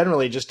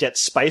generally just get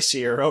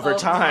spicier over Over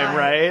time, time.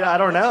 right? I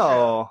don't That's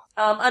know.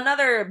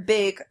 Another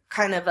big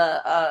kind of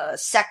a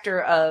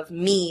sector of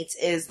meats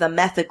is the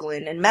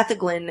metheglin, and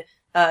metheglin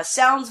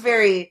sounds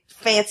very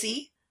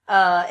fancy.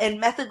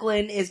 And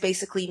metheglin is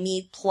basically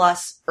mead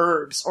plus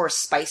herbs or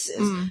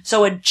spices.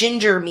 So a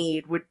ginger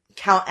mead would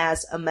count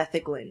as a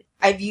metheglin.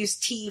 I've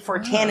used tea for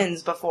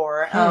tannins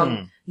before,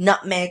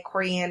 nutmeg,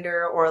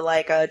 coriander, or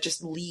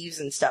just leaves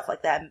and stuff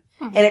like that.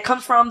 And it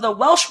comes from the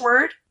Welsh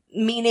word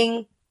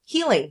meaning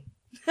healing.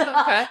 Okay. All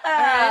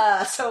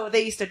right. So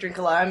they used to drink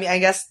a lot. I mean, I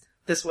guess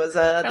this was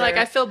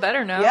I feel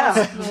better now.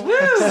 Yeah.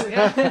 Woo!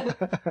 Yeah.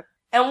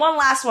 And one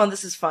last one.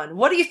 This is fun.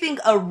 What do you think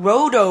a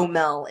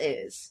rhodomel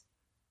is?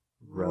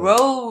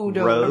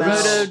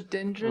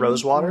 Rhododendron.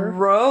 Rosewater?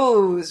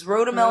 Rose.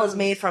 Rhodomel is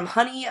made from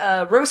honey,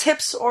 rose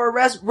hips, or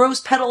rose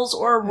petals,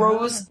 or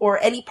rose,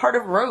 or any part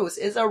of rose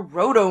is a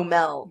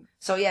rhodomel.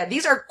 So yeah,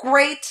 these are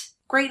great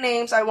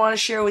names I want to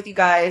share with you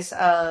guys.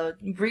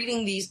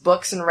 Reading these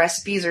books and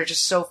recipes are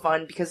just so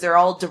fun because they're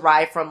all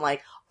derived from a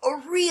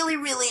really,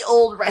 really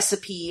old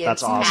recipe. And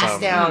That's it's passed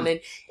awesome. down,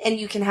 and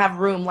you can have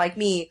room like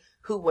me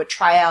who would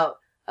try out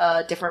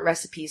different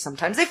recipes.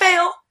 Sometimes they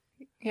fail.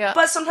 Yeah.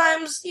 But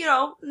sometimes,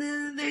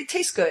 they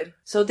taste good.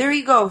 So there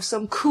you go.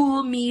 Some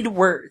cool mead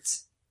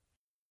words.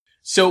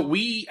 So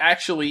we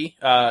actually,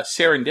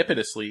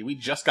 serendipitously, we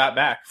just got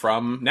back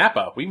from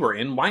Napa. We were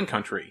in wine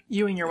country.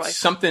 You and your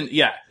wife.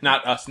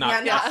 Not us,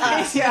 not Yeah, not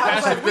us. Yeah, I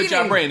was Passive like, good we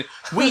job, didn't- brain.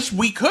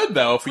 We could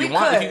though, if We you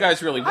want, could. if you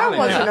guys really I wanted.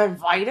 wasn't Yeah.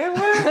 invited.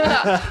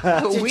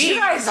 Did you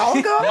guys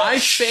all go? My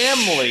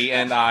family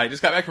and I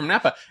just got back from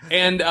Napa,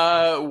 and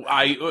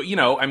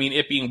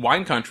it being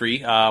wine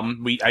country,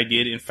 I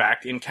did in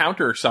fact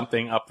encounter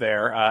something up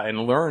there and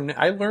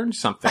I learned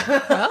something.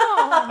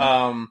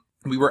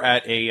 We were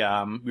at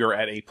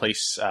a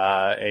place,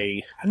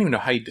 I don't even know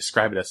how you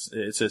describe it.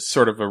 It's a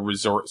sort of a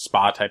resort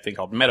spa type thing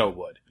called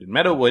Meadowood.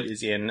 Meadowood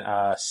is in,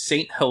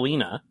 St.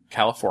 Helena,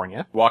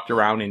 California. Walked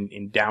around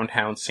in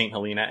downtown St.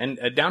 Helena, and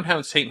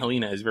downtown St.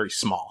 Helena is very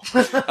small.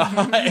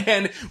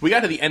 And we got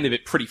to the end of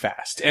it pretty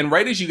fast. And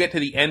right as you get to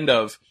the end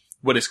of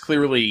what is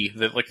clearly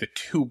the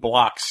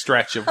 2-block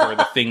stretch of where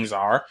the things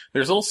are,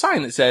 there's a little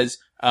sign that says,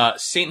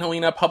 St.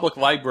 Helena Public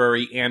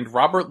Library and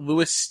Robert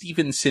Louis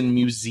Stevenson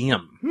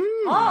Museum.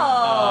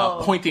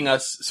 Pointing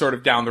us sort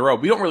of down the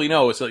road. We don't really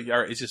know. Is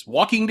this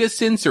walking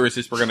distance, or is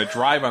this we're going to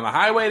drive on the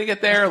highway to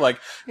get there?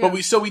 But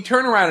we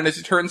turn around, and as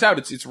it turns out,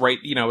 it's right,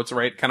 it's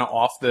right kind of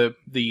off the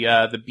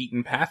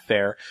beaten path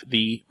there.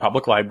 The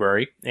public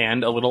library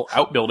and a little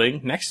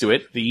outbuilding next to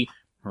it, the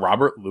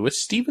Robert Louis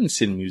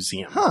Stevenson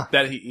Museum.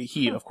 That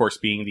he, of course,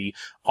 being the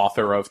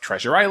author of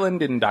Treasure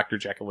Island and Dr.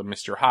 Jekyll and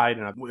Mr. Hyde.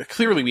 And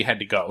clearly we had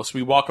to go. So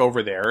we walk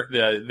over there.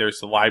 There's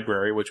the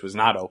library, which was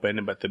not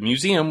open, but the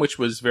museum, which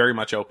was very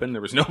much open.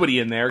 There was nobody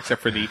in there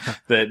except for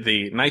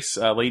the nice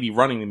lady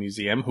running the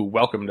museum who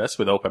welcomed us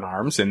with open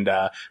arms. And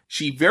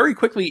she very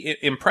quickly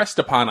impressed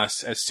upon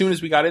us as soon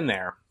as we got in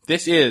there.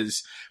 This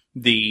is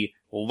the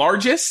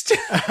largest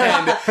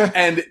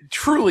and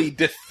truly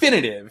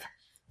definitive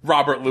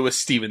Robert Louis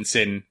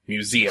Stevenson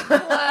Museum.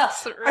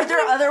 Are there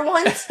other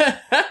ones?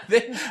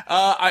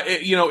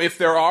 If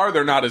there are,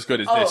 they're not as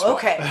good as this one.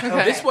 Okay.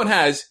 This one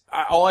has,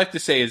 all I have to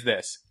say is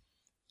this.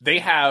 They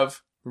have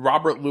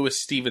Robert Louis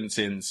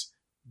Stevenson's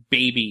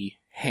baby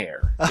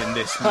hair in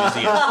this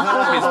museum.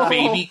 His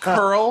baby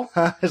curl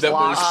that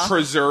was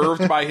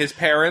preserved by his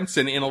parents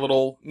and in a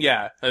little,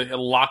 a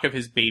lock of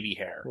his baby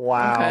hair.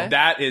 Wow. Okay.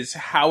 That is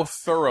how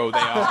thorough they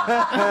are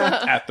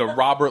at the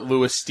Robert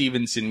Louis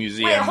Stevenson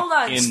Museum hold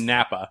on. in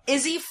Napa.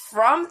 Is he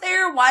from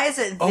there? Why is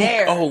it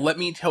there? Oh, let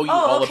me tell you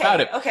all okay, about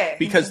it. okay.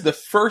 Because the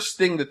first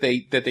thing that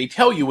they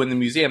tell you in the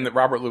museum that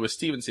Robert Louis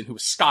Stevenson, who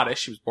was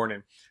Scottish, he was born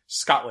in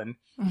Scotland.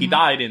 He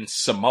died in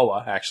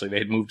Samoa, actually. They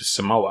had moved to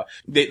Samoa.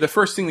 The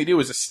first thing they do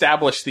is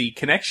establish the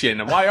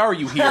connection. Why are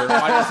you here?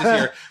 Why is this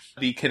here?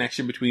 The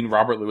connection between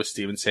Robert Louis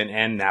Stevenson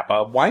and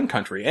Napa wine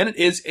country. And it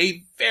is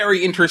a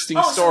very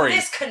interesting story. So it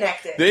is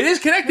connected. It is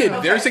connected.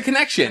 Okay. There's a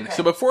connection. Okay.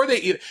 So before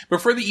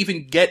they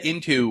even get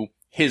into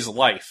his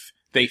life,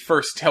 they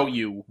first tell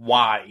you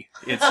why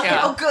it's here.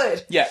 Oh,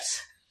 good.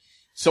 Yes.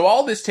 So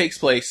all this takes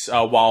place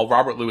while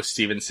Robert Louis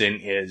Stevenson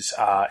is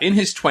in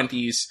his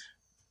 20s,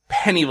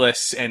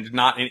 penniless and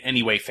not in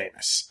any way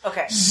famous.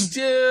 Okay.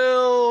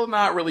 Still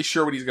not really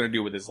sure what he's going to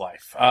do with his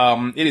life.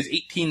 It is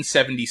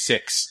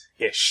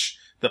 1876-ish.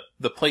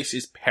 The place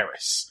is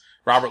Paris.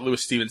 Robert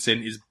Louis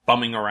Stevenson is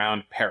bumming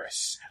around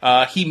Paris.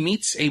 He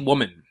meets a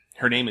woman.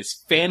 Her name is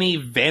Fanny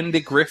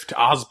Vandegrift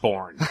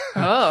Osborne.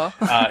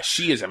 Oh.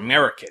 She is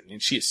American,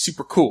 and she is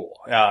super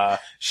cool.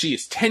 She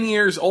is 10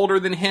 years older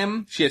than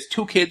him. She has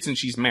 2 kids, and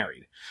she's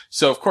married.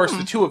 So, of course,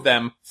 the two of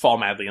them fall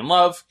madly in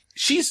love.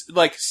 She's,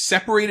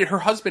 separated. Her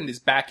husband is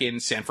back in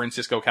San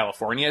Francisco,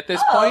 California at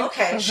this point.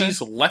 Okay.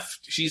 She's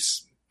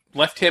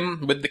left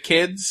him with the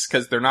kids,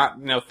 because they're not,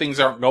 things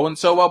aren't going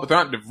so well, but they're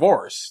not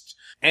divorced.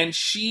 And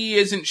she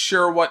isn't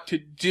sure what to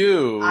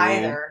do.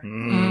 Either.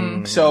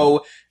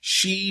 So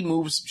she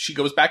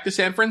goes back to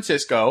San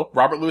Francisco.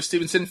 Robert Louis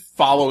Stevenson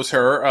follows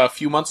her a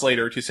few months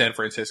later to San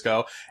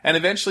Francisco, and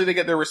eventually they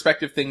get their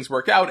respective things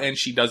worked out, and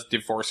she does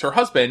divorce her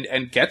husband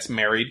and gets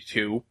married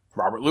to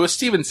Robert Louis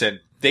Stevenson.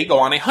 They go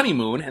on a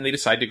honeymoon, and they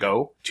decide to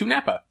go to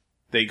Napa.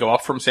 They go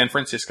up from San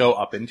Francisco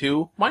up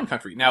into wine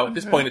country. Now, at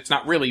this point, it's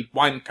not really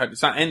wine country.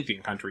 It's not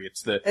Indian country.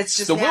 It's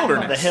just the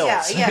wilderness. The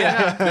hills.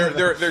 Yeah.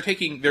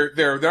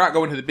 They're not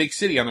going to the big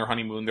city on their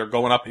honeymoon. They're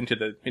going up into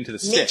the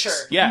sticks.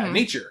 Nature. Yeah,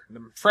 nature,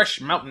 the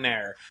fresh mountain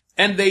air.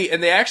 And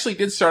they actually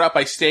did start out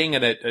by staying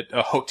at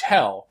a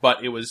hotel,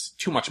 but it was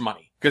too much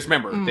money. Because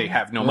remember, they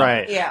have no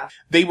money. Right. Yeah.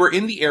 They were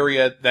in the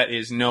area that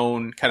is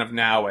known kind of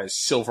now as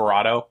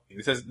Silverado.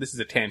 This is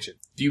a tangent.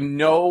 Do you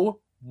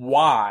know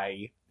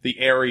why the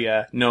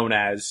area known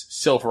as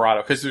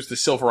Silverado? Because there's the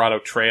Silverado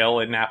Trail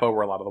in Napa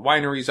where a lot of the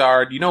wineries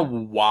are. Do you know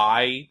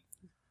why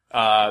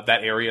that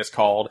area is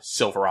called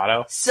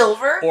Silverado?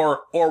 Silver?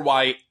 Or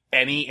why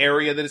any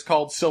area that is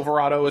called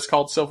Silverado is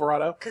called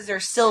Silverado? Because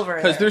there's silver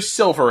in Because there. there's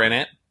silver in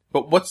it.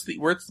 But what's the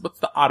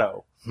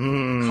auto?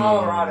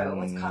 Colorado.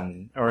 What's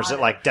Colorado? Or is it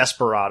like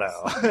Desperado?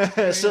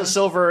 So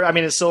silver,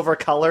 is silver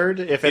colored?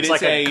 If it's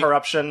like a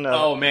corruption of...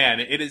 Oh man,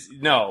 it is,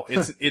 no,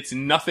 it's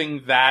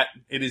nothing that,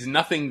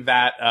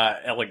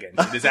 elegant.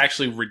 It is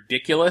actually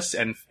ridiculous,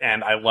 and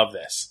I love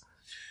this.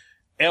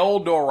 El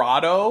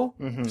Dorado,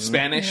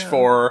 Spanish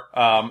for,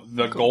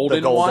 the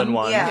golden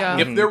one. Yeah.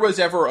 If there was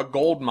ever a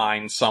gold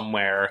mine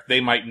somewhere,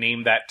 they might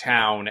name that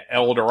town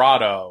El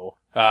Dorado,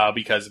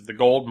 because of the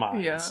gold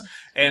mines. Yeah.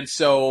 And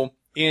so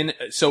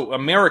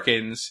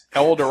Americans,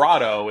 El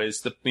Dorado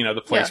is the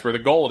place where the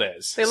gold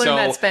is. They learned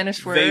that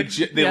Spanish word.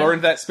 They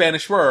learned that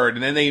Spanish word,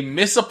 and then they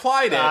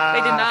misapplied it.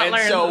 They did not and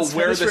learn so the Spanish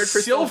where the word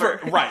for silver.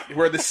 right,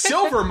 where the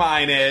silver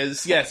mine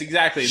is, yes,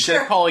 exactly.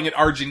 Instead of calling it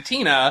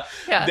Argentina,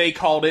 they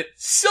called it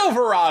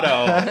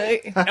Silverado.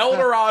 El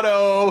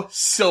Dorado,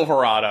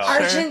 Silverado.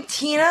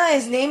 Argentina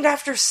is named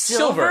after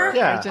silver?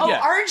 Yeah. Oh,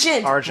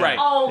 Argent. Right.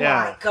 Oh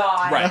Yeah. my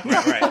god. Right.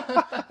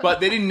 But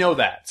they didn't know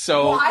that.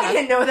 So Well, I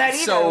didn't know that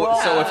either. So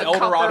if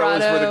El Dorado is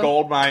where the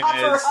gold mine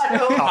is,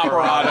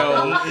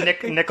 Copperado,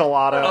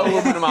 Nicolato.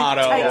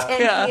 Illuminato.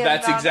 Titanium.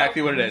 That's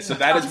exactly what it is. So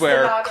that is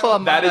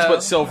Tungstenoto. that is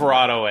what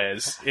Silverado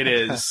is. It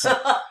is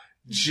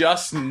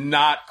just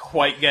not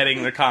quite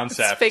getting the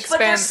concept. Fake But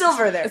there's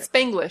silver there. It's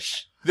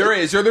Spanglish. There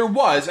is, or there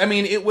was.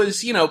 It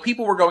was,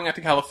 people were going out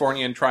to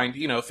California and trying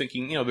to,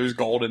 thinking, there's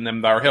gold in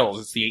them there hills.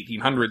 It's the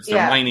 1800s.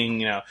 They're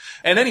mining,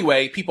 And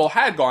anyway, people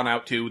had gone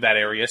out to that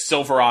area,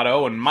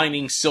 Silverado, and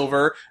mining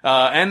silver,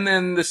 and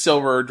then the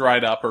silver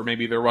dried up, or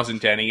maybe there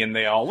wasn't any, and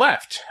they all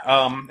left.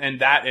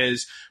 And that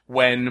is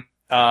when,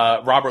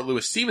 Robert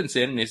Louis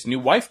Stevenson and his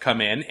new wife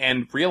come in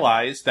and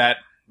realize that,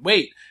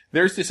 wait,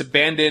 there's this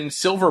abandoned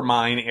silver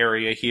mine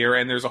area here,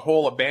 and there's a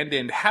whole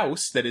abandoned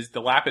house that is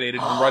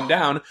dilapidated and run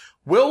down.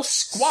 We'll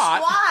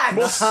squat in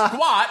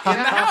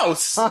the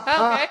house.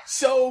 Okay.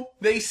 So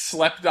they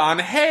slept on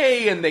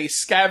hay, and they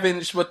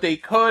scavenged what they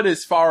could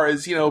as far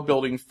as,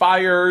 building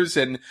fires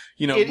and,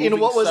 in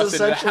what was stuff into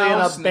the essentially an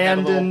house, and they had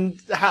a little-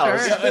 abandoned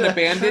house. Sure. an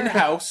abandoned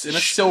house in a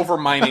silver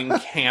mining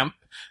camp.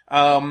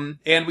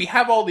 And we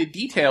have all the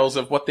details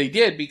of what they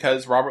did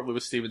because Robert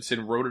Louis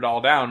Stevenson wrote it all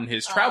down in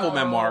his travel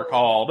memoir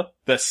called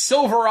The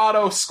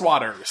Silverado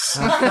Squatters.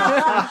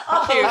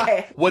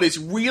 Okay. What is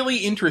really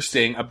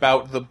interesting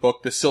about the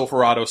book The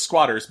Silverado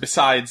Squatters,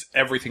 besides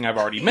everything I've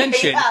already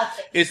mentioned,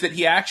 is that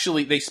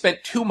they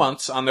spent 2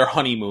 months on their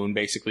honeymoon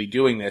basically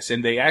doing this,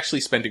 and they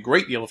actually spent a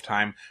great deal of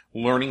time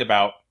learning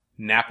about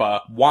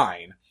Napa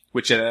wine,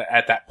 which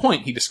at that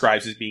point he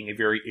describes as being a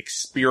very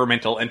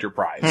experimental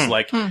enterprise.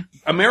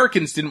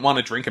 Americans didn't want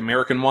to drink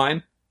American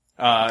wine.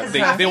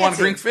 They want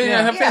to drink,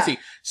 fancy.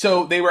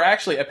 So they were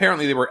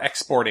apparently they were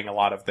exporting a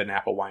lot of the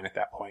Napa wine at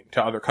that point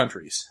to other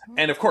countries.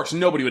 And of course,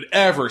 nobody would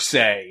ever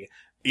say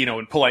you know,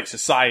 in polite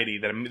society,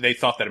 that they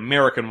thought that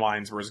American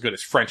wines were as good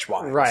as French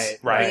wines.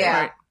 Right.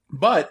 Yeah.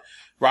 But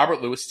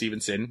Robert Louis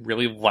Stevenson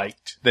really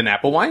liked the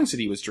Napa wines that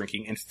he was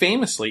drinking. And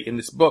famously, in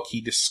this book,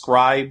 he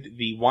described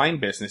the wine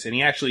business, and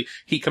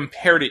he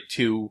compared it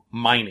to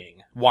mining.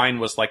 Wine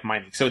was like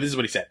mining. So this is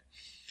what he said.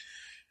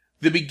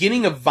 The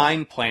beginning of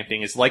vine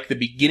planting is like the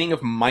beginning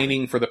of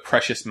mining for the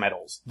precious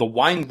metals. The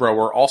wine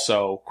grower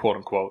also, quote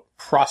unquote,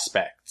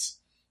 prospects.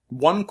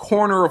 One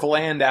corner of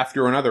land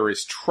after another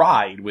is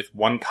tried with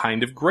one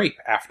kind of grape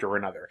after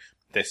another.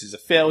 This is a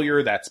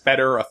failure, that's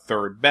better, a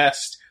third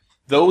best.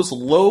 Those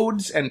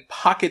loads and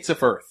pockets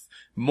of earth,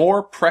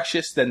 more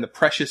precious than the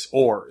precious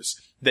ores,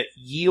 that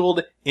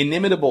yield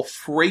inimitable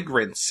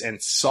fragrance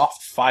and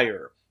soft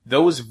fire.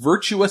 Those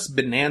virtuous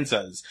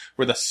bonanzas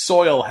where the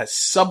soil has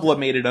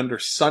sublimated under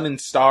sun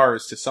and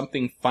stars to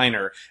something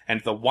finer,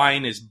 and the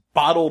wine is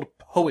bottled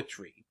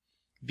poetry.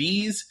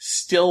 These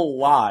still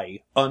lie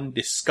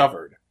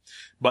undiscovered.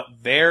 But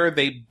there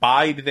they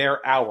bide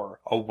their hour,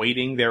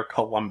 awaiting their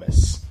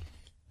Columbus.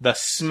 The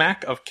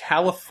smack of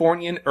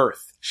Californian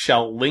earth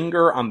shall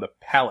linger on the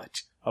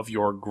palate of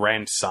your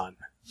grandson.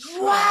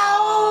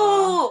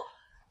 Wow!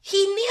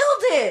 He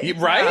nailed it!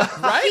 Right?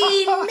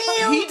 He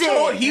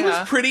nailed it! He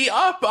was pretty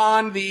up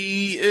on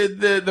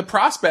the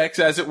prospects,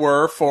 as it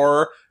were,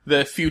 for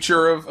the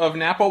future of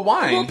Napa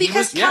wine. Well,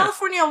 because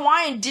California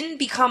wine didn't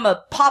become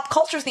a pop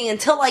culture thing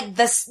until like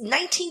the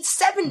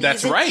 1970s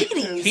That's and right.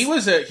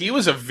 80s. He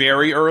was a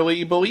very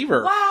early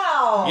believer.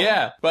 Wow.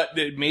 Yeah, but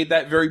it made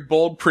that very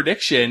bold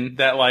prediction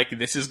that like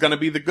this is going to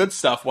be the good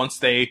stuff once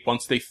they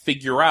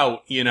figure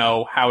out, you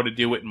know, how to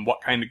do it and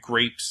what kind of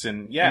grapes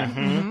and Who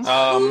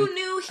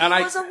knew he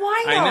was a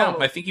wino? I know.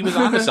 I think he was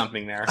onto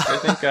something there. I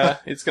think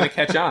it's going to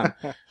catch on.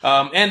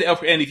 And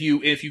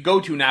if you go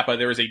to Napa,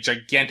 there is a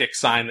gigantic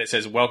sign that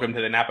says "Welcome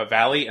to the Napa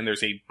Valley," and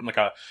there's a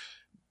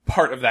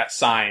part of that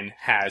sign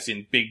has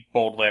in big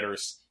bold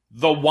letters,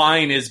 "The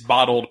wine is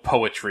bottled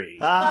poetry."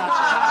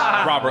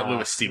 Robert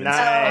Louis Stevenson.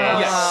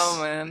 Nice. Yes.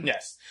 Oh, man.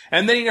 Yes.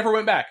 And then he never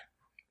went back.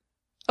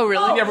 Oh,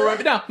 really? He never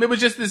went. No, it was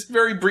just this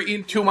very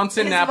brief 2 months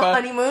in His Napa,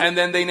 honeymoon? and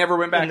then they never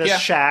went back. In this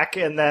shack,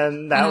 and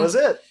then that was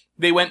it.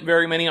 They went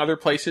very many other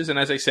places, and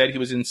as I said, he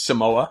was in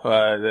Samoa,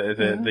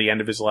 the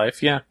end of his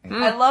life. Yeah.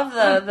 I love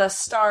the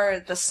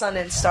sun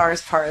and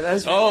stars part. That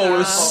was really Oh, it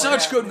was cool.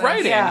 such good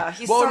writing. Yeah,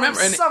 he's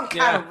some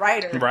kind of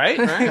writer. Right.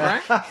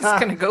 He's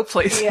gonna go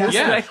places.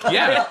 Yeah.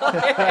 Yeah.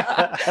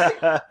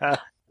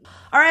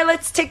 All right,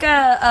 let's take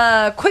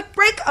a quick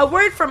break. A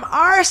word from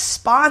our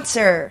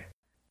sponsor.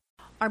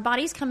 Our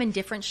bodies come in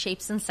different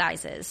shapes and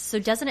sizes, so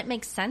doesn't it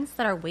make sense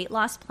that our weight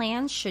loss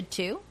plans should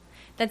too?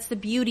 That's the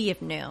beauty of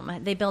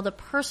Noom. They build a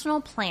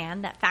personal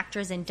plan that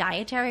factors in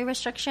dietary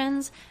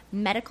restrictions,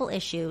 medical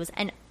issues,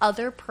 and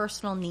other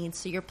personal needs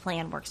so your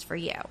plan works for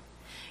you.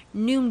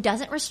 Noom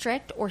doesn't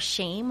restrict or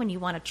shame when you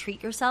want to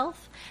treat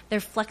yourself. Their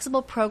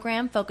flexible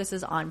program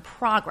focuses on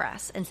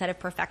progress instead of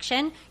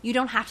perfection. You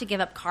don't have to give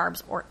up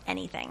carbs or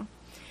anything.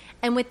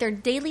 And with their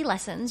daily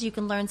lessons, you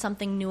can learn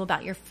something new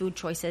about your food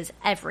choices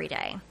every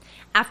day.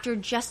 After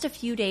just a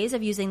few days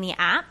of using the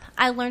app,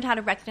 I learned how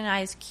to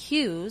recognize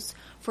cues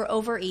for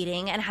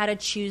overeating and how to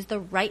choose the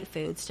right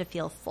foods to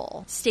feel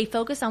full. Stay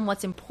focused on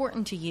what's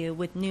important to you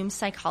with Noom's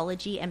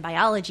psychology and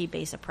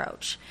biology-based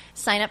approach.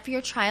 Sign up for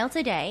your trial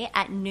today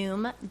at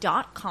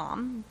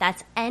Noom.com.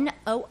 That's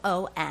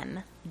NOOM.com.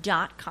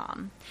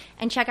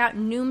 And check out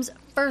Noom's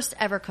first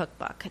ever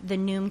cookbook, The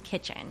Noom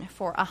Kitchen,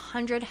 for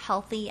 100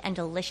 healthy and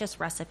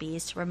delicious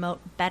recipes to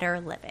promote better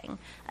living.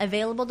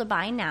 Available to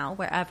buy now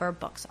wherever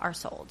books are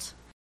sold.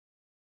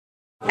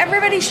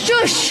 Everybody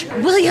shush!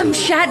 William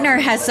Shatner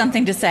has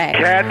something to say.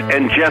 Cat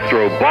and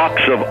Jethro,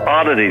 box of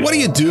oddities. What do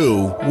you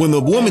do when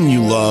the woman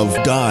you love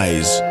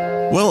dies?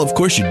 Well, of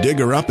course you dig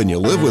her up and you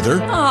live with her.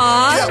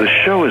 Aww. The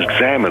show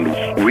examines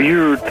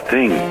weird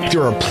things.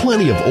 There are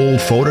plenty of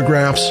old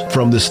photographs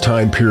from this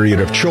time period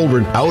of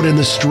children out in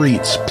the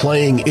streets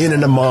playing in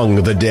and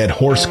among the dead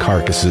horse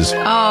carcasses.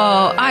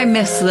 Oh, I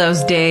miss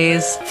those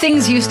days.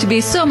 Things used to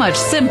be so much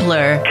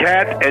simpler.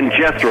 Cat and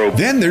Jethro.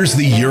 Then there's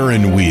the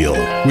urine wheel,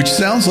 which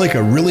sounds like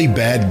a really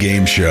bad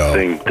game show.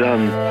 They've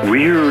done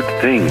weird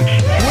things.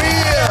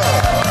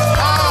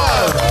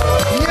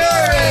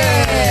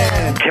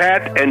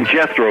 Cat and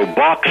Jethro,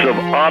 box of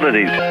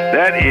oddities.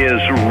 That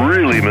is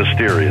really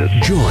mysterious.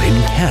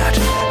 Join Cat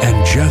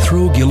and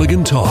Jethro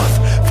Gilligan Toth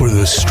for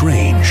the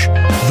strange,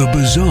 the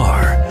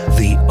bizarre,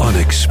 the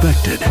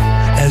unexpected,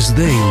 as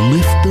they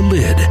lift the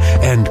lid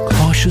and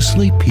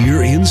cautiously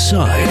peer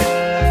inside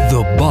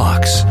the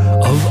Box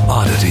of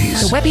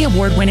Oddities. The Webby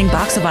Award-winning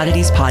Box of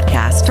Oddities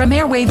podcast from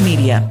Airwave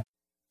Media.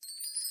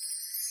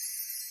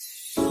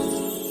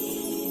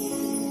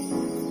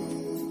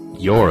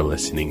 You're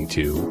listening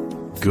to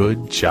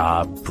Good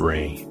Job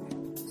Brain.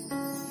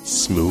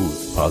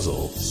 Smooth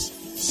puzzles,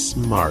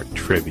 smart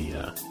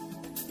trivia.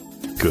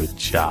 Good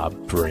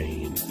Job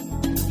Brain.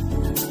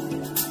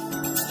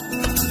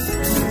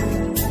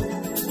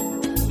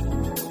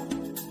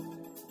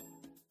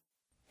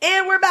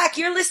 And we're back.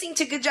 You're listening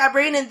to Good Job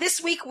Brain, and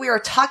this week we are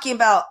talking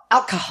about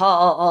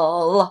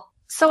alcohol.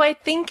 So I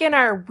think in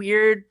our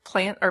weird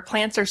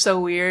Plants Are So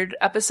Weird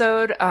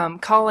episode,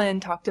 Colin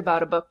talked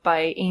about a book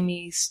by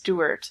Amy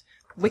Stewart,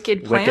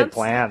 Wicked Plants. Wicked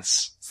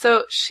Plants.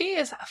 So she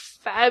is a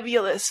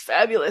fabulous,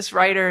 fabulous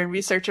writer and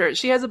researcher.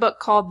 She has a book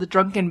called The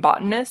Drunken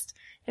Botanist,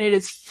 and it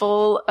is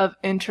full of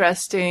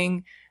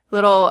interesting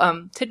little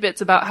tidbits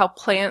about how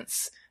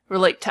plants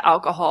relate to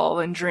alcohol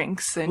and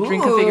drinks and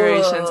drink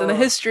configurations and the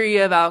history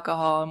of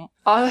alcohol.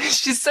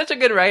 She's such a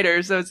good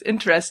writer, so it's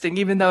interesting,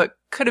 even though it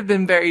could have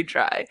been very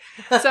dry.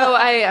 So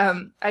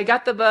I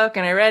got the book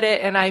and I read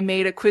it and I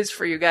made a quiz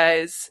for you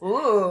guys.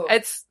 Ooh.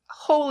 It's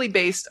wholly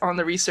based on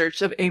the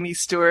research of Amy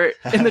Stewart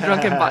in The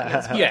Drunken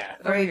Botanist. Yeah.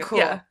 Very cool.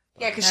 Yeah.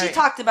 Yeah, because she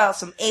talked about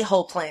some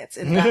a-hole plants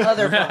in that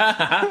other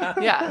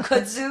book. Yeah.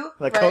 Kudzu,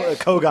 The right?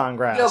 Kogon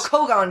grass. No,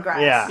 Kogon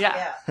grass.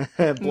 Yeah.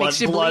 Yeah.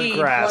 Makes you blood bleed.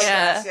 grass.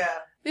 Yeah. Yeah.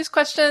 These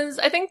questions,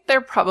 I think they're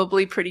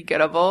probably pretty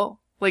gettable.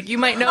 Like, you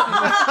might know.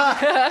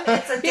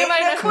 It's a You might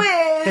data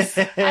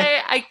quiz.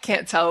 I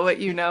can't tell what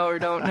you know or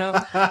don't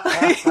know.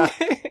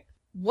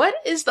 What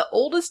is the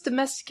oldest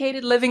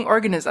domesticated living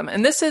organism?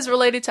 And this is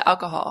related to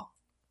alcohol.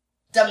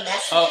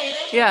 Domesticated?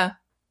 Yeah.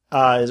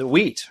 Is it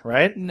wheat,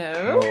 right?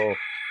 No.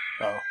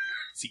 Oh.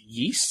 Is it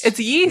yeast? It's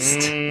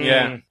yeast.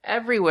 Yeah.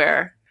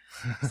 Everywhere.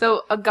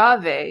 So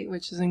agave,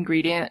 which is an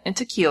ingredient in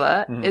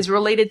tequila, is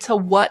related to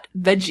what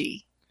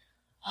veggie?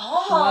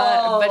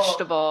 Oh. What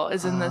vegetable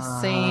is in the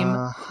same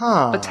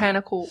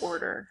botanical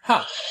order?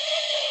 Huh.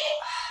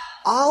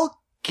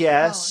 I'll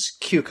guess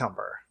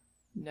cucumber.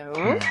 No.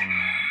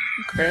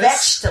 Chris?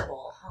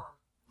 Vegetable.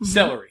 Huh.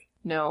 Celery.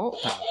 No.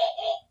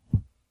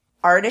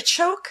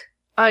 Artichoke?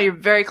 Oh, you're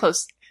very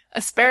close.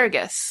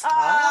 Asparagus.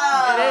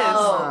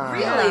 Oh, It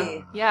is.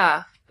 really?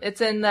 Yeah. It's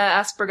in the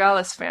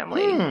Aspergillus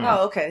family.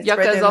 Oh, okay. It's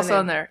Yucca right is there also name.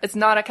 in there. It's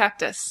not a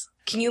cactus.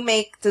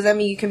 Does that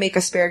mean you can make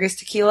asparagus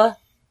tequila?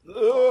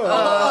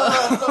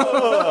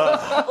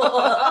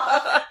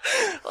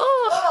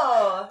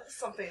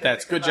 Something.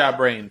 That's Good Job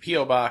Brain.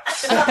 P.O.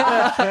 Box.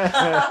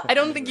 I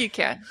don't think you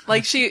can.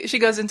 Like, she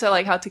goes into,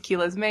 like, how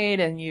tequila is made,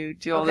 and you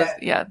do all this.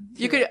 Yeah.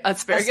 You could,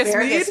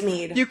 asparagus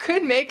mead. You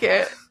could make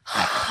it.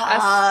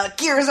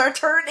 Gears are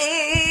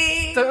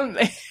turning!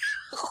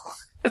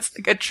 It's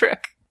like a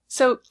trick.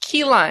 So,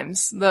 key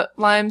limes, the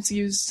limes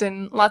used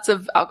in lots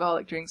of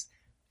alcoholic drinks,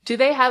 do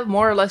they have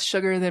more or less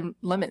sugar than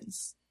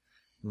lemons?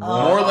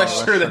 More or less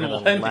sugar than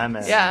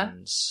lemons. Yeah.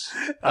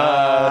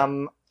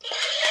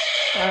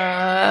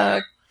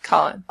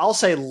 Colin. I'll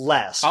say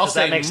less. I'll 'cause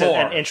say that makes more.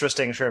 it an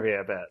interesting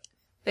trivia bit.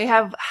 They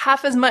have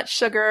half as much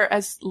sugar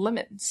as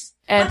lemons.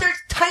 And But they're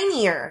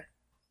tinier.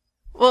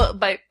 well,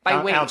 by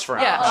weight. Ounce for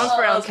ounce. Yeah, ounce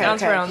for ounce, okay,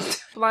 ounce for okay.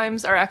 ounce.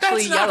 Limes are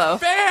actually That's yellow.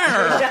 not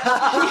fair.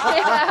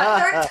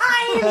 They're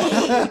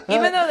tiny!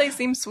 Even though they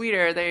seem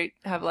sweeter, they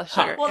have less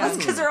sugar. Well, that's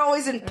because they're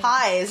always in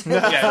pies. Yeah,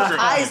 true.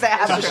 Pies that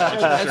have the sugar.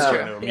 That's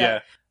true. Yeah.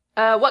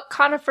 What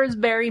conifer's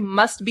berry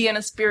must be in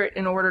a spirit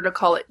in order to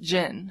call it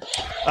gin?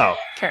 Oh.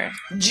 Karen.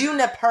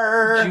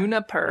 Juniper.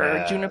 Juniper.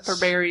 Yes. Juniper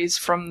berries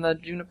from the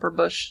juniper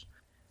bush.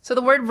 So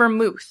the word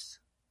vermouth,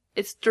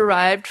 it's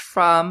derived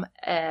from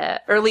an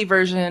early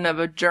version of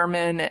a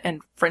German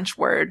and French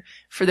word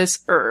for this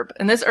herb.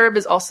 And this herb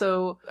is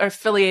also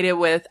affiliated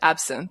with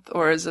absinthe,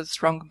 or is a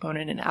strong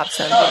component in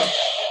absinthe.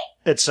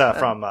 It's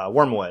from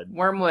wormwood.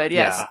 Wormwood,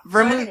 yes. Yeah.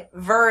 Vermouth.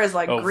 Ver is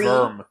like green.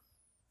 Verm.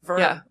 Verm.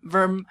 Yeah,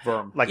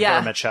 Verm. Like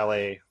Yeah.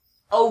 vermicelli.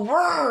 Oh,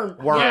 worm.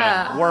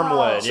 Yeah.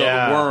 Wormwood, So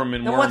yeah. the worm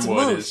in And what's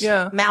wormwood moose? is...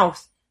 Yeah.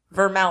 Mouth.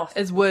 Vermouth.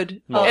 Is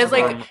wood. No, It's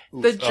like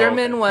verm- the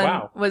German okay. one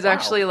Wow. was Wow.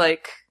 actually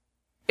like,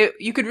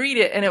 you could read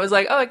it and it was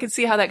like, oh, I could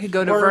see how that could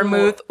go to Wormwood.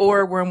 vermouth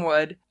or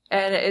wormwood.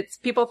 And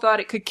people thought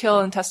it could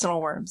kill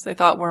intestinal worms. They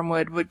thought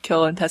wormwood would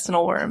kill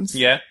intestinal worms.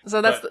 Yeah.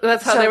 So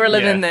that's how they were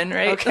living then,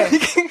 right? Okay.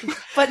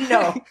 But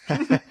no.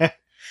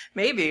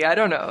 Maybe, I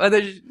don't know.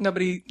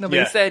 Nobody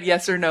Yeah. said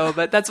yes or no,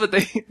 but that's what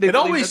they It believed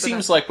always at the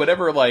seems time. like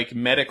whatever like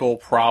medical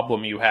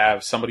problem you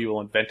have, somebody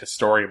will invent a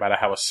story about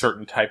how a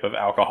certain type of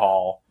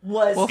alcohol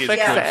Was We'll is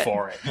fix good it.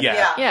 for it.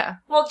 Yeah. Yeah.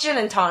 Well, gin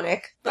and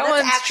tonic. But That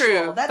that's one's actual.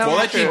 true. That's That Well,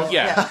 one's that actual. did,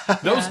 yeah.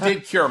 Those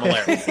did cure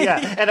malaria.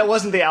 Yeah, and it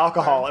wasn't the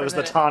alcohol, it was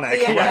the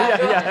tonic.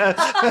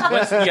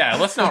 Yeah.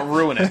 Let's not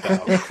ruin it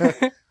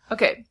though.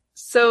 Okay.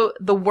 So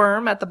the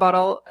worm at the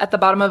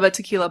bottom of a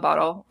tequila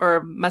bottle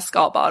or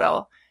mezcal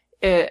bottle.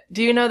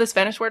 Do you know the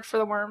Spanish word for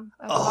the worm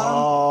at the bottom?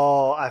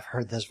 Oh, I've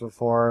heard this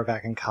before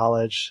back in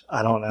college.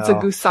 I don't know. It's a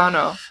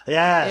gusano.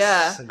 Yes.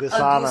 Yeah. A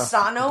gusano. A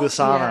gusano?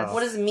 Gusano. Yes.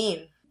 What does it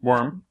mean?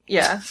 Worm.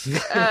 Yeah.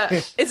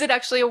 Is it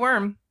actually a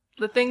worm?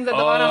 The things at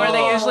the bottom, are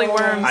they usually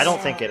worms? I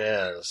don't think it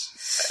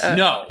is.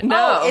 No.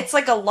 No. Oh, it's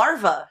like a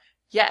larva.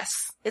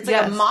 Yes. It's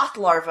like a moth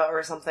larva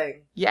or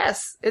something.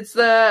 Yes. It's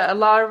the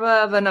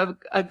larva of an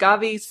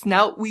agave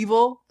snout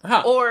weevil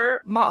Huh.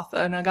 or moth,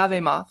 an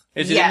agave moth.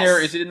 Is it in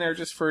there? Is it in there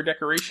just for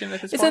decoration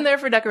at this It's point? in there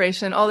for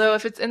decoration, although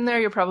if it's in there,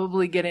 you're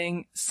probably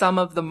getting some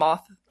of the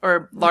moth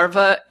or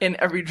larva in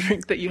every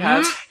drink that you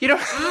have. You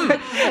don't.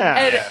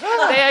 And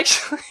they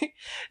actually,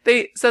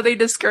 they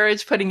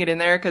discourage putting it in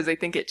there because they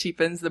think it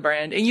cheapens the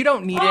brand, and you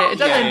don't need it. It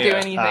doesn't do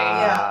anything.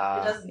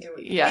 Yeah, it doesn't do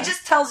anything. Yeah. It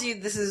just tells you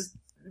this is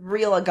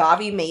real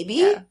agave,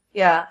 maybe.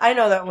 Yeah, I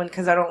know that one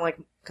because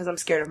I'm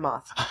scared of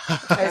moths.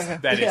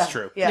 That is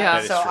true. Yeah,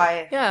 That is so true.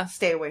 I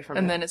stay away from it.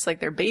 And then it's like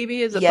their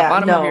baby is at the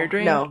bottom of your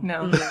drink.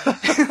 No.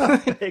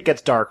 It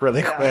gets dark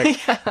really quick.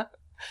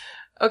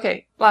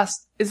 Okay,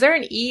 last. Is there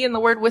an E in the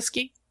word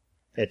whiskey?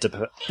 It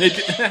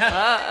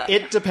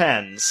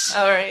depends.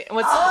 All right.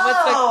 What's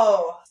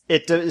the...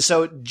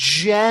 So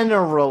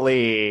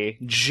generally,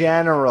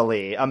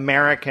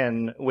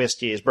 American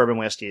whiskeys, bourbon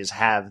whiskeys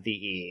have the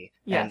E.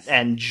 Yes.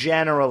 And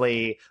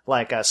generally,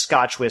 like a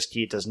Scotch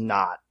whiskey does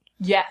not.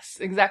 Yes,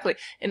 exactly.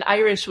 And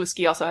Irish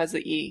whiskey also has the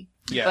E.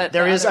 Yeah. But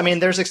there's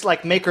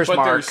like Maker's But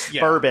Mark there's-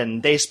 yeah.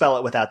 bourbon, they spell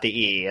it without the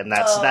E, and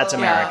that's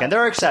American. There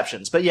are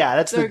exceptions, but yeah,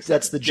 that's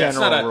the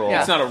general rule.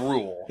 It's not a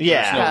rule.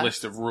 Yeah. There's no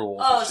list of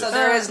rules. Oh, It's so just-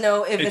 there is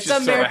no, if it's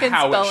just American sort of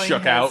how it spelling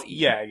shook has out. E.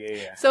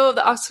 Yeah. So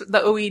the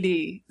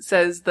OED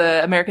says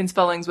the American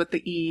spellings with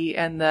the E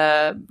and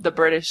the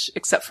British,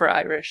 except for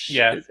Irish.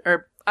 Yeah.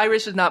 Or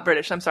Irish is not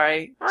British. I'm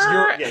sorry.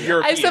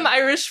 European. I have some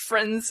Irish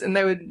friends and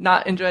they would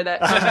not enjoy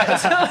that.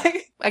 So,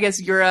 I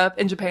guess Europe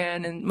and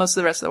Japan and most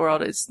of the rest of the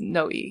world is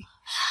no E.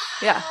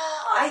 Yeah.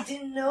 I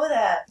didn't know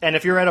that. And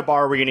if you're at a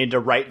bar where you need to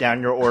write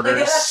down your orders,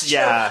 that's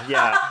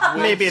yeah.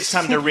 Maybe it's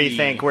time to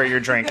rethink where you're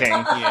drinking.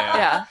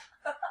 Yeah.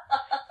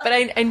 But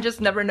I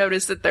just never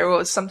noticed that there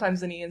was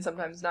sometimes an E and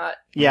sometimes not.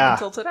 Yeah.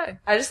 Until today.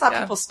 I just thought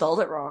people spelled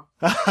it wrong.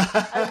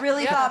 I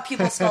really thought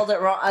people spelled it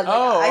wrong.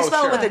 I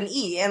spelled it with an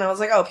E, and I was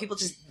like, oh, people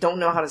just don't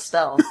know how to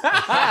spell.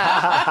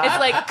 It's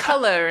like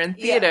color and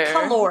theater. Yeah,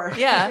 color.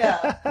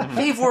 Yeah.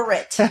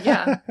 Favorite.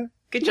 Yeah.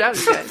 Good job,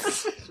 you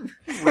guys.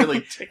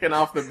 Really ticking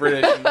off the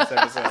British in this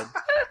episode.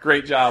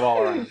 Great job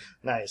all around.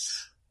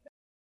 Nice.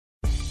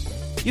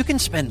 You can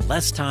spend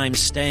less time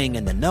staying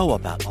in the know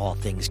about all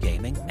things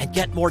gaming and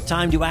get more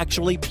time to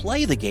actually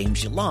play the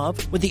games you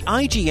love with the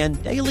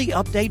IGN Daily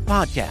Update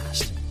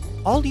podcast.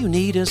 All you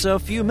need is a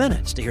few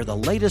minutes to hear the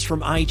latest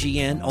from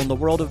IGN on the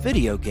world of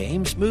video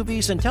games,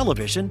 movies, and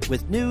television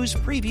with news,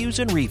 previews,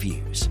 and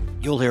reviews.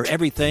 You'll hear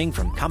everything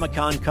from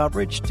Comic-Con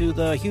coverage to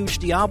the huge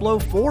Diablo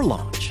 4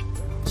 launch.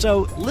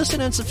 So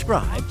listen and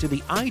subscribe to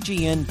the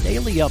IGN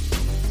Daily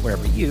Update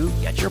wherever you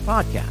get your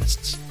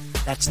podcasts.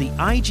 That's the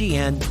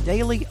IGN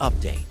Daily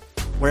Update,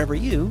 wherever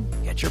you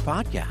get your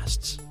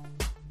podcasts.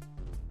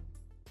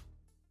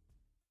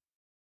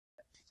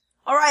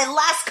 All right,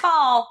 last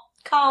call.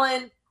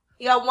 Colin,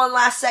 you got one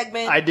last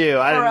segment. I do. For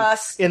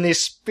us. In the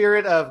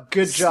spirit of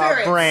Good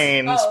Job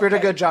Brain, of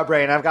Good Job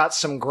Brain, I've got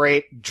some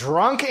great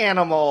drunk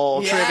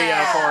animal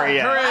trivia for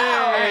you.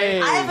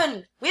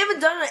 We haven't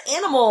done an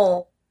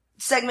animal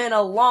segment in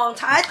a long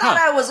time. I thought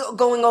I was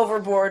going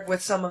overboard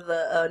with some of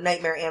the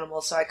nightmare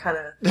animals, so I kind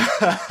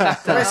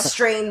of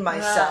restrained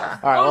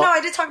myself. All right, no,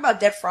 I did talk about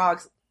dead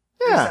frogs.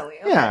 Recently.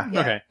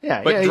 Okay.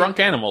 But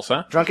drunk animals,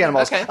 huh? Drunk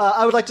animals. Okay.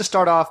 I would like to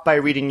start off by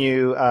reading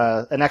you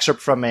an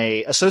excerpt from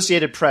a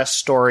Associated Press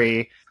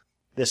story.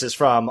 This is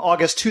from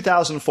August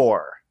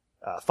 2004,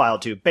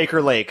 filed to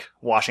Baker Lake,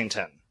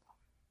 Washington.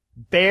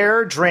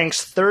 Bear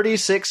drinks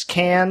 36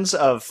 cans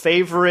of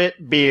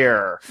favorite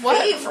beer.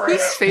 What?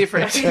 Who's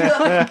favorite?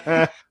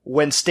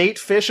 When state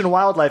fish and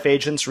wildlife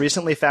agents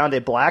recently found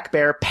a black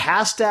bear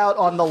passed out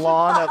on the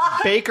lawn of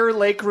Baker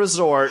Lake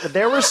Resort,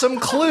 there were some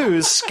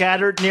clues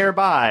scattered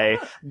nearby.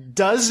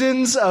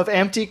 Dozens of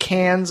empty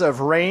cans of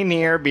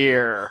Rainier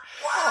beer.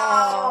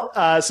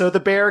 Wow. So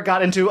the bear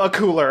got into a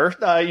cooler.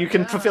 You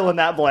can fill in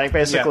that blank,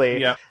 basically.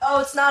 Yeah.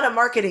 Oh, it's not a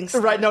marketing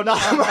stunt. Right, no,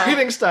 not a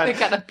marketing stunt. They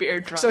got a beer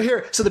drunk.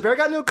 So the bear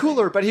got into a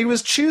cooler, but he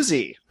was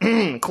choosy.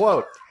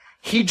 Quote,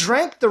 he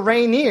drank the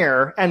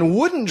Rainier and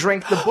wouldn't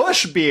drink the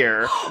Busch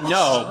beer.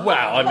 No,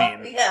 well, I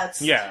mean,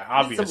 yeah,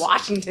 obviously. It's a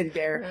Washington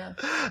bear.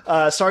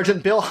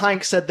 Sergeant Bill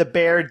Hink said the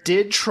bear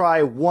did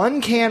try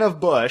one can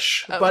of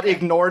Busch, but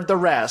ignored the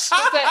rest.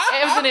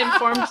 It was an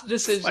informed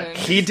decision.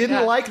 He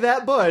didn't like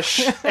that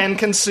Busch and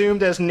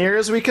consumed, as near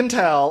as we can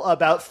tell,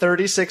 about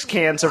 36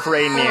 cans of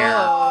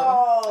Rainier.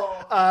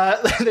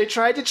 They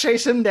tried to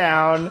chase him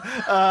down,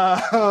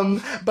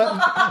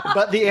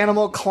 but the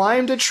animal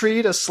climbed a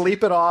tree to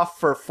sleep it off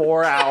for 4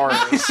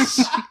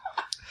 hours.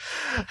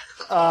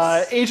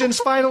 Agents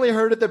finally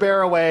herded the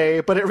bear away,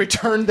 but it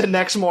returned the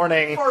next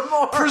morning,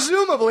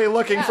 presumably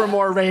looking for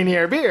more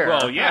Rainier beer.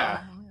 Well,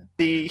 yeah.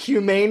 The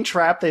humane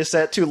trap they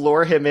set to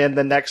lure him in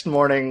the next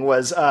morning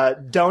was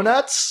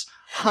donuts,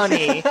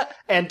 honey,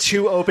 and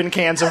 2 open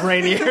cans of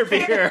Rainier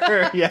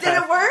beer. Yeah.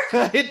 Did it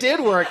work? It did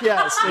work,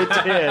 yes. It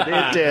did.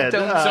 It did.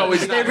 So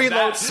he's not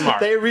that smart.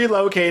 They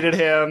relocated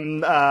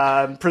him,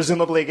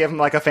 presumably gave him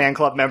like a fan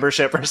club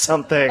membership or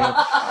something.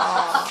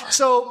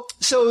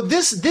 So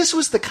this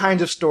was the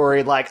kind of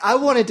story, like, I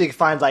wanted to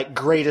find, like,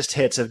 greatest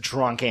hits of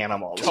drunk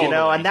animals, you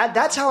know? And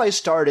that's how I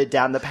started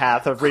down the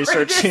path of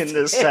researching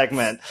this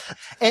segment.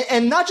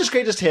 And not just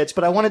greatest hits,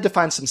 but I wanted to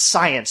find some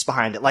science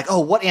behind it. Like, oh,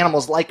 what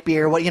animals like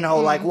beer? What, you know,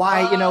 like,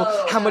 why, you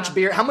know, how much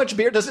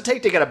beer does it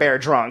take to get a bear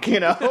drunk, you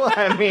know?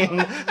 I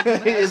mean,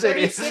 is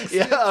it,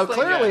 yeah,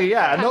 clearly,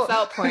 yeah.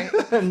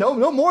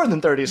 No more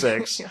than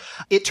 36.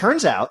 It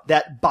turns out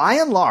that by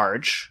and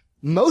large,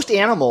 most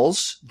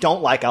animals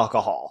don't like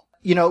alcohol.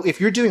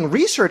 if you're doing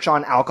research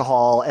on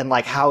alcohol and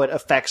like how it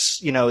affects,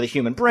 the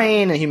human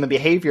brain and human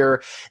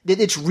behavior,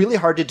 it's really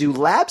hard to do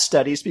lab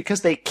studies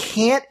because they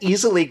can't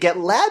easily get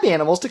lab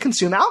animals to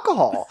consume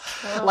alcohol.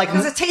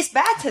 Because it tastes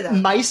bad to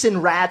them. Mice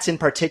and rats in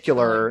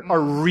particular are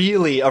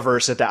really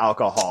aversive to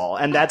alcohol.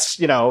 And that's,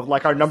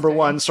 like our number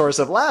one source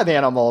of lab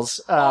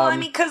animals.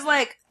 Because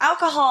like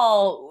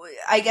alcohol,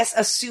 I guess,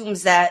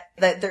 assumes that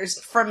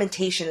there's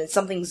fermentation and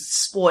something's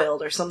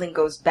spoiled or something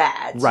goes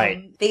bad.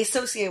 Right. So they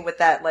associate with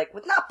that, like,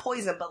 with not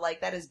poison, but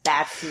like that is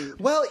bad food.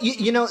 Well,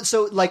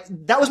 so like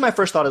that was my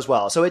first thought as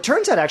well. So it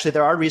turns out actually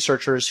there are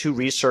researchers who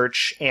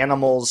research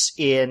animals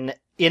in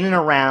and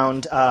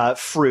around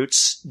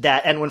fruits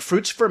and when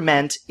fruits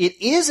ferment, it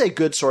is a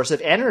good source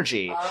of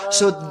energy.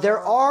 So there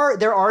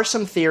are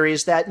some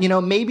theories that,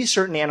 maybe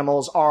certain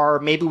animals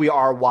maybe we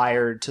are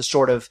wired to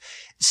sort of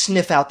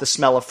sniff out the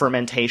smell of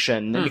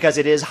fermentation because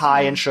it is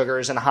high in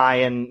sugars and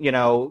high in,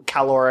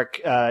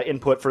 caloric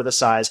input for the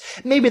size.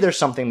 Maybe there's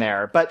something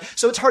there. But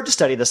so it's hard to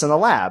study this in the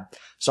lab.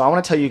 So I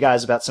want to tell you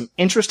guys about some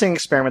interesting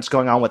experiments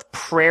going on with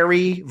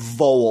prairie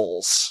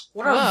voles.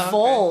 What are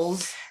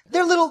voles?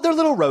 They're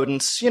little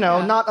rodents,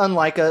 not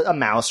unlike a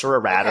mouse or a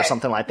rat or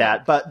something like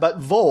that. But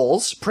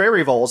voles,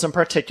 prairie voles in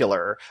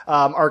particular,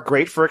 are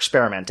great for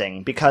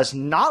experimenting because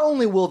not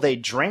only will they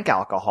drink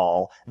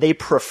alcohol, they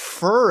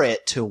prefer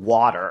it to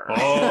water.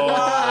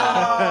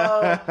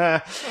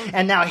 Oh.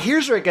 And now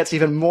here's where it gets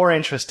even more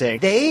interesting.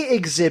 They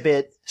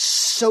exhibit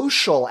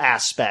social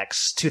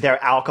aspects to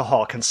their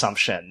alcohol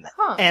consumption.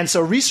 And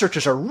so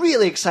researchers are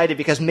really excited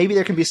because maybe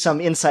there can be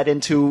some insight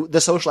into the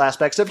social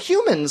aspects of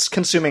humans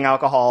consuming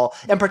alcohol,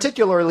 and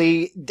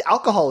particularly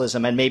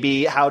alcoholism, and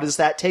maybe how does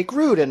that take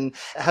root and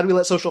how do we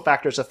let social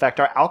factors affect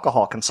our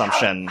alcohol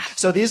consumption?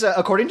 So these,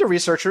 according to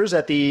researchers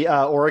at the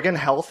Oregon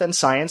Health and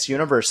Science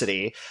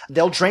University,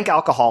 they'll drink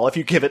alcohol if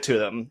you give it to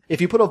them. If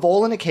you put a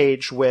vole in a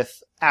cage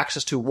with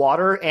access to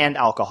water and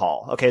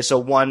alcohol. Okay, so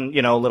one,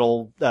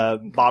 little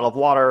bottle of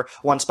water,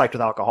 one spiked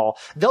with alcohol.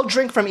 They'll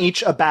drink from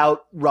each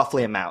about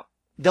roughly amount.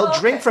 They'll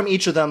drink from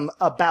each of them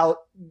about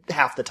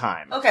half the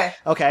time. Okay.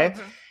 Okay?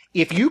 Mm-hmm.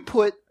 If you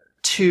put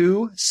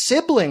two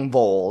sibling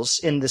voles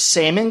in the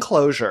same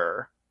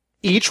enclosure,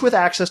 each with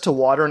access to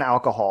water and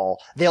alcohol,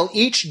 they'll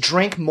each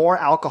drink more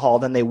alcohol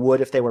than they would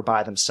if they were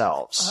by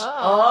themselves.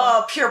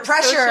 Oh, pure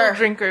pressure. Social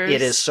drinkers.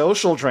 It is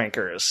social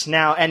drinkers.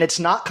 Now, and it's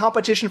not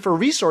competition for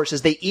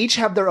resources. They each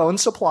have their own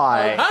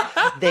supply.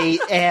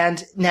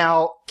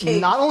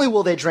 Not only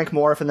will they drink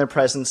more if in the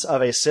presence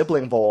of a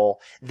sibling vole,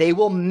 they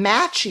will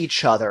match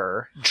each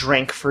other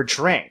drink for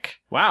drink.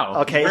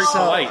 Wow. Okay. Very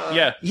polite.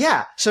 Yeah.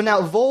 Yeah. So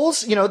now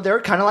voles,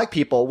 they're kind of like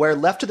people where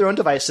left to their own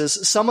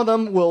devices, some of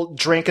them will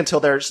drink until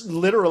they're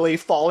literally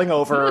falling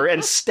over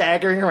and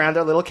staggering around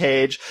their little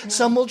cage.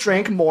 Some will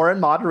drink more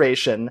in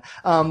moderation.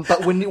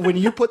 But when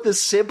you put the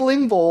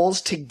sibling voles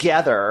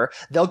together,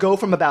 they'll go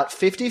from about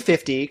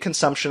 50-50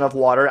 consumption of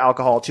water,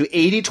 alcohol to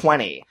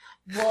 80-20.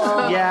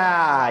 Whoa.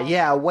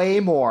 Yeah, way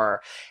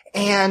more.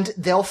 And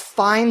they'll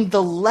find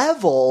the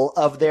level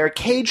of their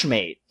cage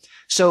mate.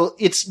 So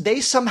they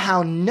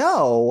somehow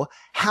know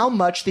how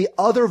much the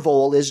other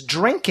vole is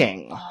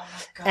drinking. Oh my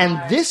God.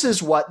 And this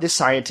is what the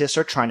scientists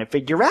are trying to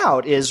figure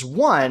out is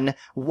one,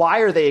 why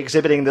are they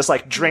exhibiting this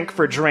like drink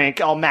for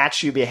drink, I'll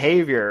match you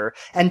behavior?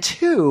 And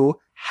two,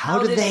 how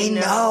do they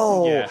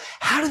know? Yeah.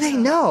 How do they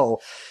know?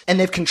 And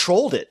they've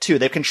controlled it too.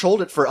 They've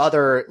controlled it for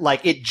other,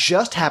 like it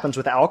just happens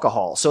with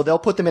alcohol. So they'll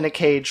put them in a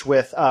cage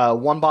with,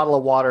 one bottle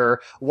of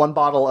water, one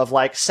bottle of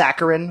like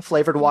saccharin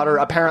flavored water.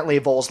 Apparently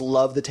voles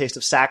love the taste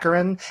of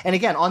saccharin. And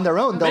again, on their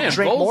own, they'll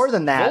drink more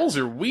than that. Voles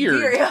are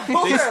weird.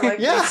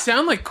 They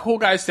sound like cool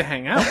guys to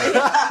hang out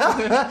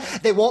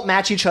with. They won't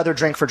match each other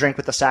drink for drink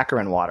with the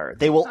saccharin water.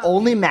 They will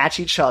only match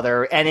each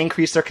other and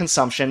increase their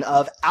consumption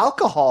of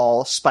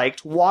alcohol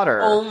spiked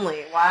water.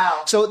 Only.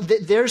 Wow. So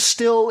they're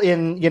still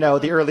in,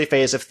 the early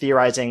phase of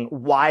theorizing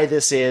why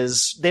this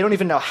is. They don't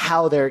even know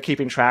how they're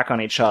keeping track on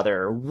each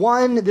other.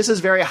 This is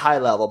very high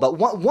level, but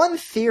one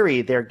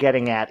theory they're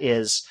getting at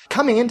is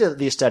coming into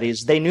these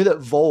studies, they knew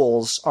that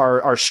voles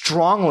are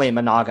strongly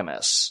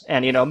monogamous.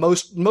 And,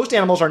 most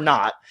animals are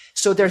not.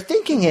 So their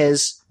thinking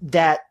is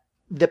that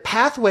the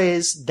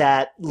pathways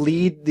that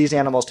lead these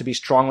animals to be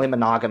strongly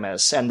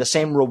monogamous and the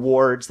same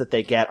rewards that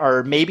they get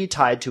are maybe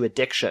tied to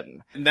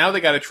addiction. Now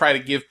they got to try to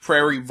give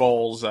prairie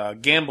voles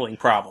gambling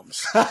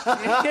problems.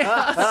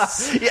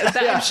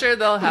 I'm sure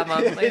they'll have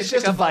them. It's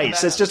just a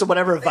vice. It's just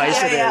whatever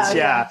vice it is.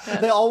 Yeah.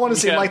 They all want to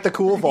seem like the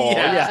cool vole.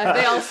 Yeah.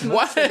 They all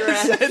smoke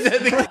cigarettes.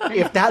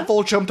 If that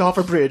vole jumped off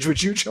a bridge,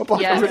 would you jump off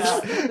a bridge?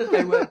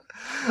 I would.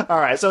 All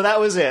right. So that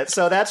was it.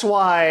 So that's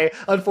why,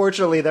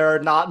 unfortunately, there are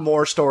not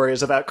more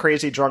stories about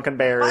crazy drunken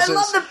bears. I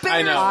love the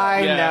bears.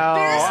 I know.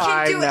 Bears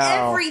can do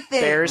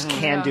everything. Bears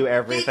can do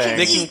everything.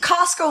 They can eat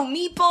Costco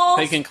meatballs.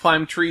 They can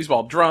climb trees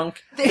while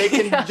drunk.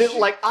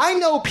 I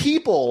know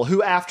people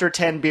who after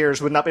 10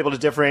 beers would not be able to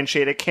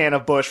differentiate a can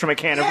of Busch from a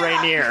can of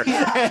Rainier.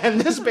 Yeah.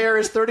 And this bear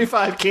is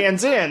 35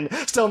 cans in,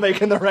 still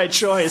making the right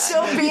choice.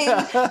 Still being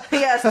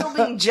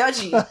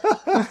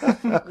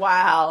judgy.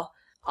 Wow.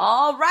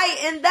 All right.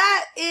 And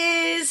that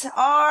is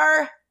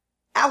our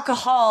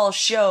alcohol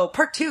show,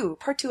 part two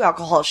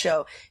alcohol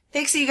show.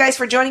 Thanks to you guys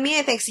for joining me,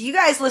 and thanks to you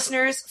guys,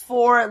 listeners,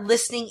 for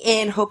listening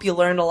in. Hope you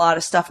learned a lot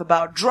of stuff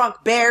about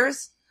drunk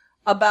bears,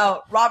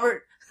 about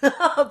Robert,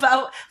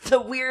 about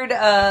the weird,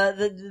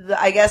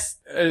 I guess,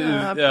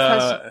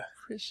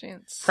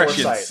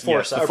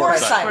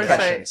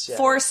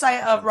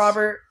 foresight of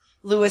Robert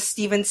Louis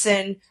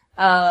Stevenson,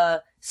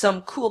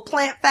 some cool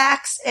plant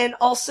facts, and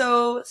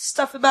also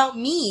stuff about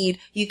mead.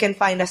 You can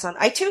find us on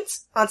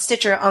iTunes, on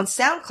Stitcher, on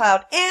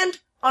SoundCloud, and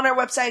on our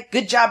website,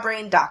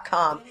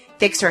 goodjobbrain.com.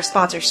 Thanks to our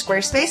sponsor,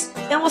 Squarespace,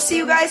 and we'll see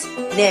you guys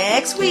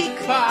next week.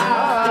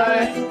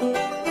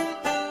 Bye!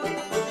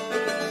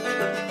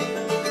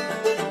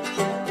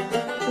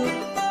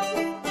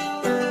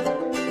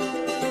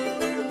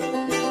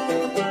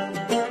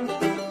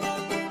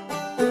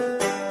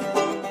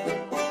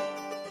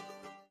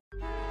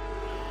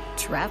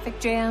 Traffic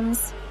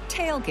jams,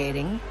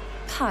 tailgating,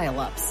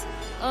 pile-ups.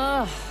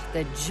 Ugh,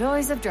 the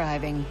joys of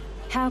driving.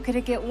 How could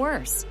it get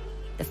worse?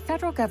 The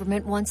federal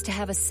government wants to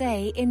have a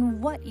say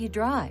in what you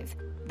drive.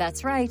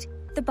 That's right.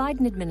 The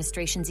Biden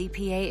administration's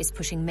EPA is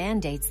pushing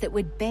mandates that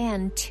would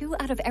ban 2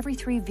 out of every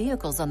 3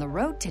 vehicles on the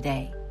road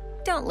today.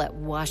 Don't let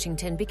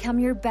Washington become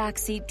your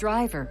backseat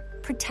driver.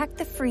 Protect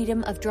the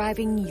freedom of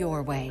driving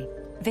your way.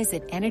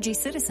 Visit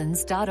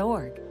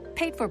EnergyCitizens.org.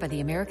 Paid for by the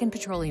American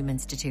Petroleum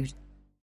Institute.